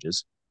Endless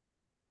Stages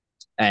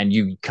and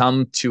you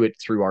come to it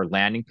through our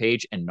landing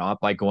page and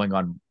not by going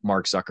on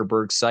Mark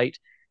Zuckerberg's site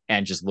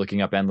and just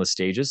looking up Endless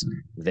Stages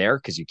there,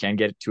 because you can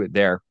get to it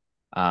there,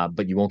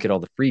 but you won't get all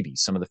the freebies.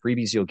 Some of the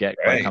freebies you'll get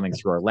by Right. coming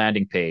through our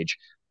landing page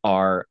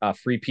are a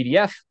free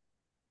PDF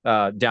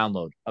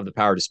download of The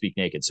Power to Speak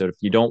Naked. So if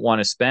you don't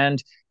want to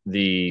spend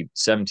the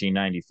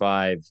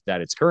 $17.95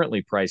 that it's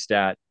currently priced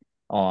at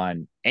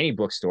on any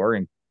bookstore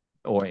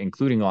or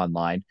including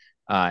online,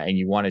 and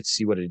you want to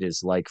see what it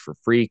is like for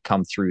free,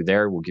 come through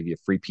there. We'll give you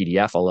a free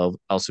PDF. I'll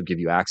also give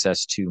you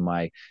access to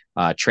my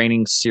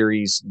training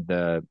series,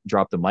 the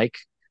Drop the Mic,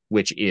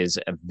 which is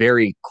a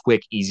very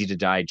quick, easy to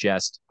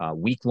digest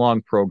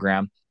week-long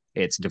program.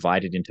 It's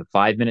divided into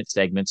 5-minute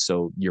segments.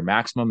 So your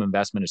maximum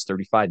investment is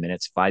 35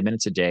 minutes, 5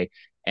 minutes a day.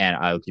 And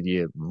I'll give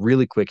you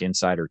really quick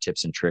insider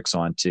tips and tricks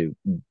on to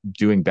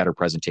doing better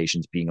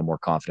presentations, being a more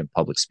confident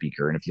public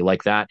speaker. And if you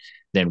like that,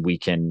 then we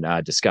can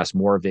discuss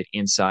more of it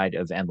inside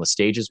of Endless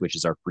Stages, which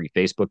is our free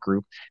Facebook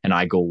group. And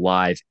I go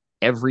live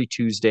every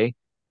Tuesday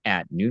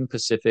at noon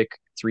Pacific,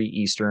 3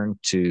 Eastern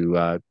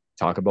to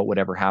talk about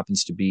whatever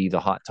happens to be the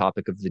hot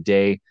topic of the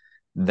day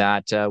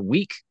that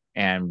week.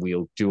 And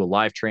we'll do a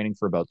live training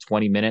for about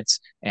 20 minutes.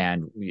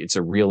 And it's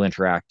a real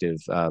interactive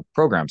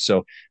program.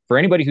 So for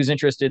anybody who's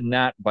interested in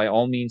that, by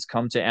all means,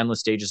 come to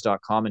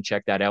endlessstages.com and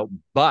check that out.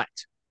 But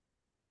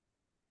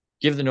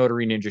give the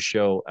Notary Ninja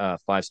Show a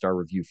 5-star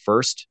review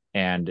first.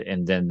 And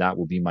then that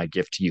will be my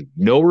gift to you.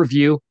 No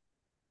review,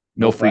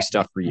 no free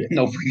stuff for you.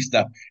 No free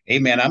stuff. Hey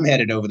man, I'm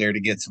headed over there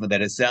to get some of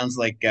that. It sounds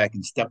like I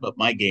can step up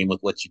my game with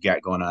what you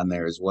got going on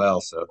there as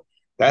well. So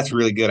that's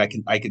really good.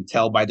 I can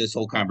tell by this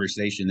whole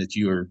conversation that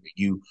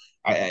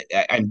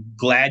I'm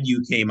glad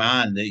you came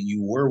on, that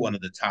you were one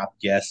of the top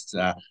guests.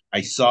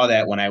 I saw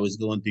that when I was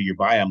going through your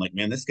bio. I'm like,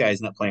 man, this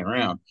guy's not playing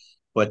around.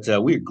 But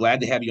we're glad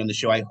to have you on the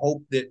show. I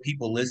hope that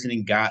people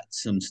listening got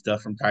some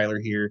stuff from Tyler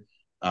here.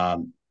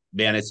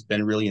 Man, it's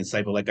been really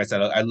insightful. Like I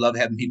said, I love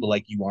having people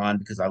like you on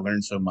because I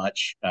learned so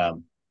much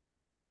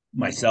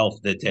myself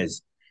that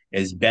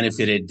has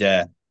benefited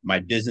my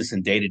business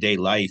and day-to-day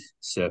life.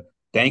 So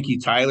thank you,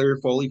 Tyler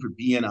Foley, for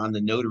being on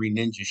the Notary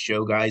Ninja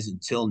Show, guys.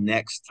 Until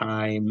next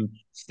time,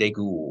 stay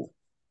cool.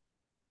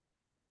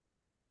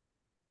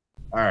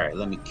 All right,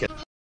 let me